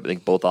matchup. I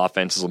think both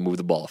offenses will move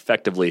the ball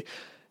effectively.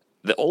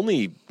 The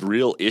only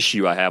real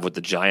issue I have with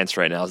the Giants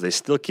right now is they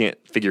still can't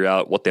figure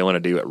out what they want to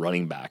do at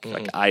running back. Mm-hmm.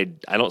 Like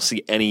I don't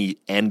see any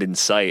end in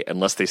sight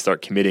unless they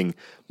start committing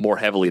more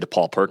heavily to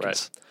Paul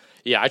Perkins. Right.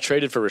 Yeah, I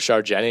traded for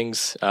Rashard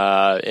Jennings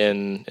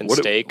in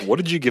stake. What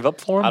did you give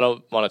up for him? I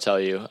don't want to tell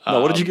you.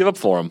 No, what did you give up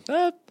for him?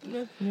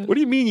 What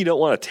do you mean you don't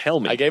want to tell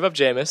me? I gave up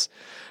Jameis.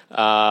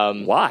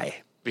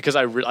 Why? Because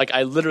I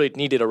literally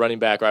needed a running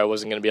back or I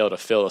wasn't going to be able to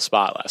fill a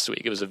spot last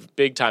week. It was a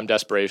big-time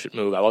desperation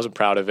move. I was't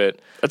proud of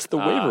it. That's the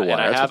waiver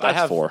wire. That's what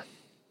that's for.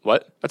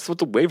 What? That's what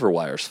the waiver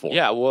wire's for.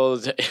 Yeah, well,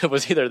 it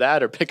was either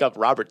that or pick up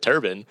Robert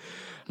Turbin.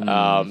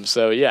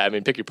 So, yeah, I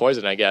mean, pick your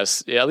poison, I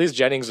guess. Yeah, at least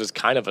Jennings was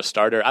kind of a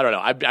starter. I don't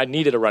know. I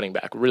needed a running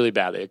back really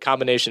badly. A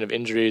combination of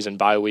injuries and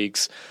bye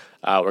weeks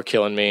were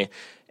killing me.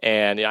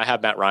 And I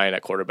have Matt Ryan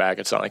at quarterback.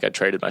 It's not like I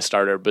traded my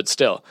starter, but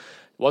still.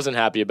 Wasn't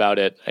happy about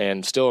it,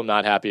 and still am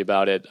not happy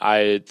about it.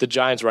 The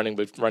Giants'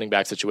 running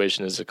back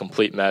situation is a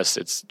complete mess.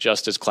 It's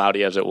just as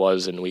cloudy as it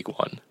was in week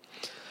 1.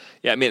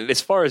 Yeah, I mean, as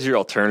far as your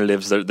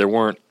alternatives, there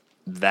weren't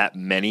that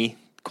many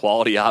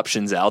quality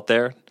options out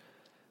there,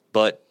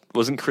 but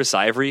wasn't Chris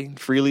Ivory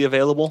freely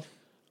available?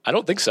 I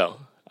don't think so.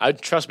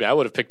 Trust me, I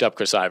would have picked up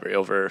Chris Ivory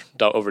over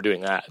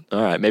doing that. All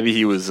right, maybe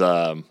he was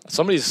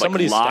somebody's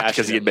locked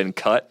because he had been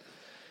cut.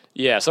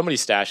 Yeah,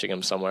 somebody's stashing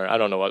him somewhere. I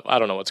don't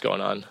know what's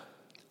going on.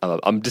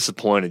 I'm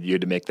disappointed you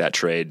had to make that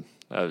trade.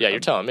 Yeah,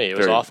 you're telling me. It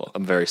was awful.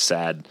 I'm very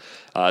sad.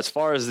 As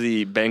far as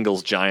the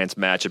Bengals-Giants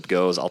matchup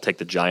goes, I'll take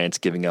the Giants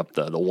giving up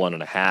the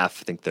 1.5. I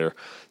think they're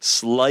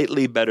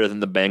slightly better than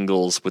the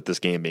Bengals with this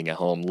game being at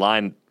home.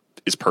 Line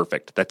is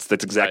perfect. That's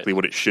exactly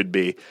what it should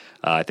be.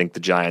 I think the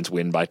Giants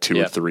win by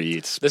 2 or 3.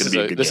 It's going to be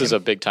a good game. This is a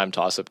big-time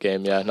toss-up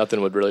game. Yeah,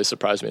 nothing would really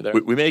surprise me there.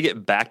 We may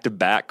get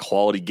back-to-back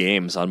quality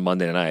games on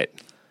Monday night.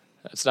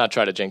 Let's not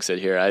try to jinx it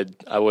here.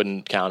 I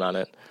wouldn't count on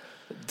it.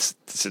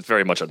 It's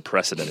very much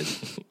unprecedented,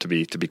 to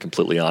be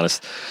completely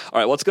honest. All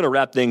right, well, it's going to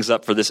wrap things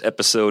up for this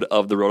episode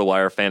of the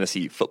RotoWire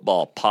Fantasy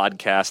Football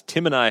Podcast.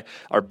 Tim and I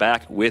are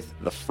back with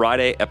the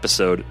Friday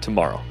episode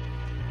tomorrow.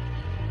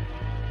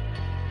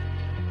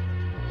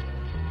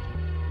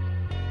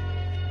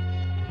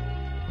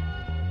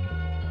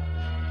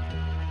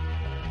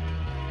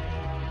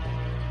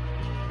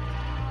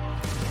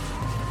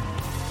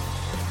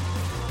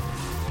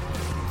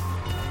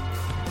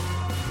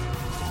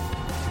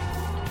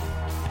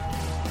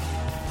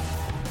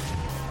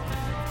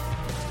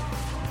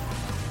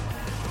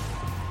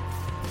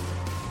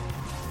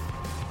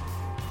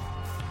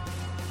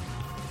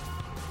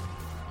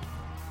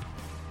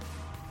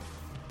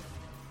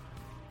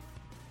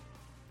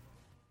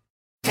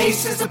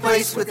 Ace is a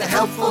place with the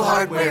helpful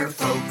hardware,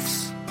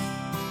 folks.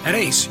 At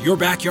Ace, your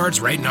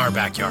backyard's right in our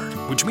backyard,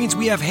 which means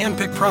we have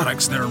hand-picked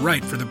products that are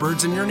right for the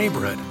birds in your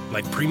neighborhood,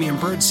 like premium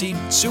bird seed,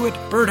 suet,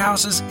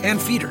 birdhouses, and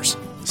feeders.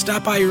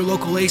 Stop by your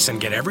local Ace and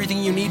get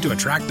everything you need to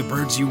attract the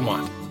birds you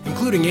want,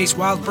 including Ace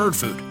Wild Bird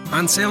Food,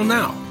 on sale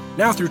now.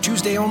 Now through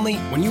Tuesday only,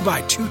 when you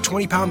buy 2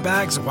 20-pound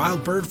bags of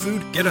wild bird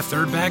food, get a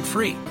third bag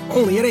free.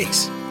 Only at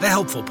Ace, the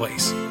helpful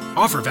place.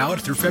 Offer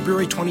valid through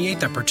February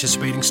 28th at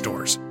participating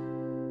stores.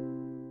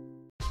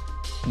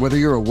 Whether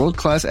you're a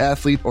world-class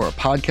athlete or a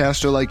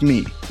podcaster like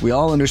me, we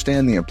all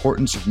understand the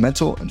importance of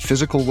mental and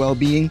physical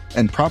well-being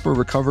and proper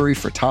recovery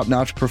for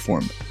top-notch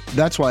performance.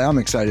 That's why I'm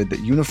excited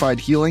that Unified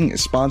Healing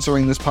is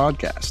sponsoring this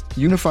podcast.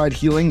 Unified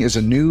Healing is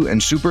a new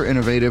and super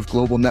innovative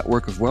global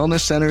network of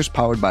wellness centers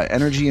powered by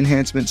Energy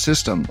Enhancement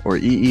System, or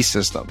EE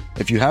System.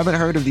 If you haven't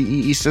heard of the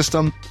EE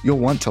System, you'll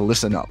want to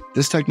listen up.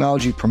 This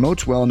technology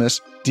promotes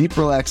wellness, deep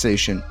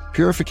relaxation,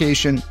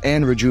 purification,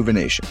 and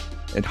rejuvenation.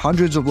 In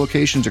hundreds of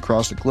locations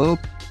across the globe,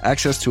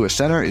 access to a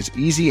center is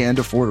easy and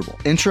affordable.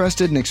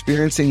 Interested in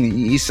experiencing the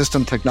EE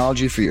System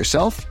technology for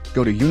yourself?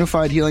 Go to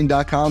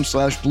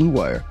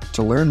unifiedhealing.com/bluewire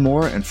to learn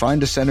more and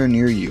find a center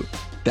near you.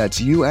 That's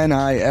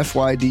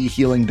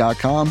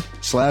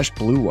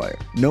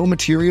unifydhealing.com/bluewire. No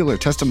material or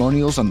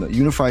testimonials on the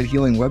Unified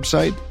Healing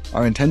website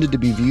are intended to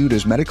be viewed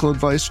as medical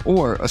advice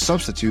or a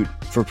substitute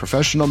for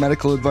professional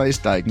medical advice,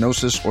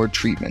 diagnosis, or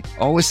treatment.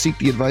 Always seek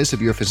the advice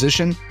of your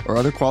physician or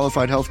other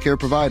qualified healthcare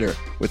provider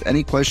with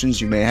any questions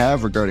you may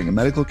have regarding a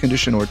medical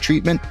condition or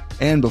treatment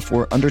and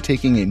before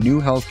undertaking a new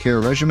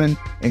healthcare regimen,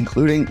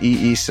 including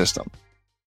EE System.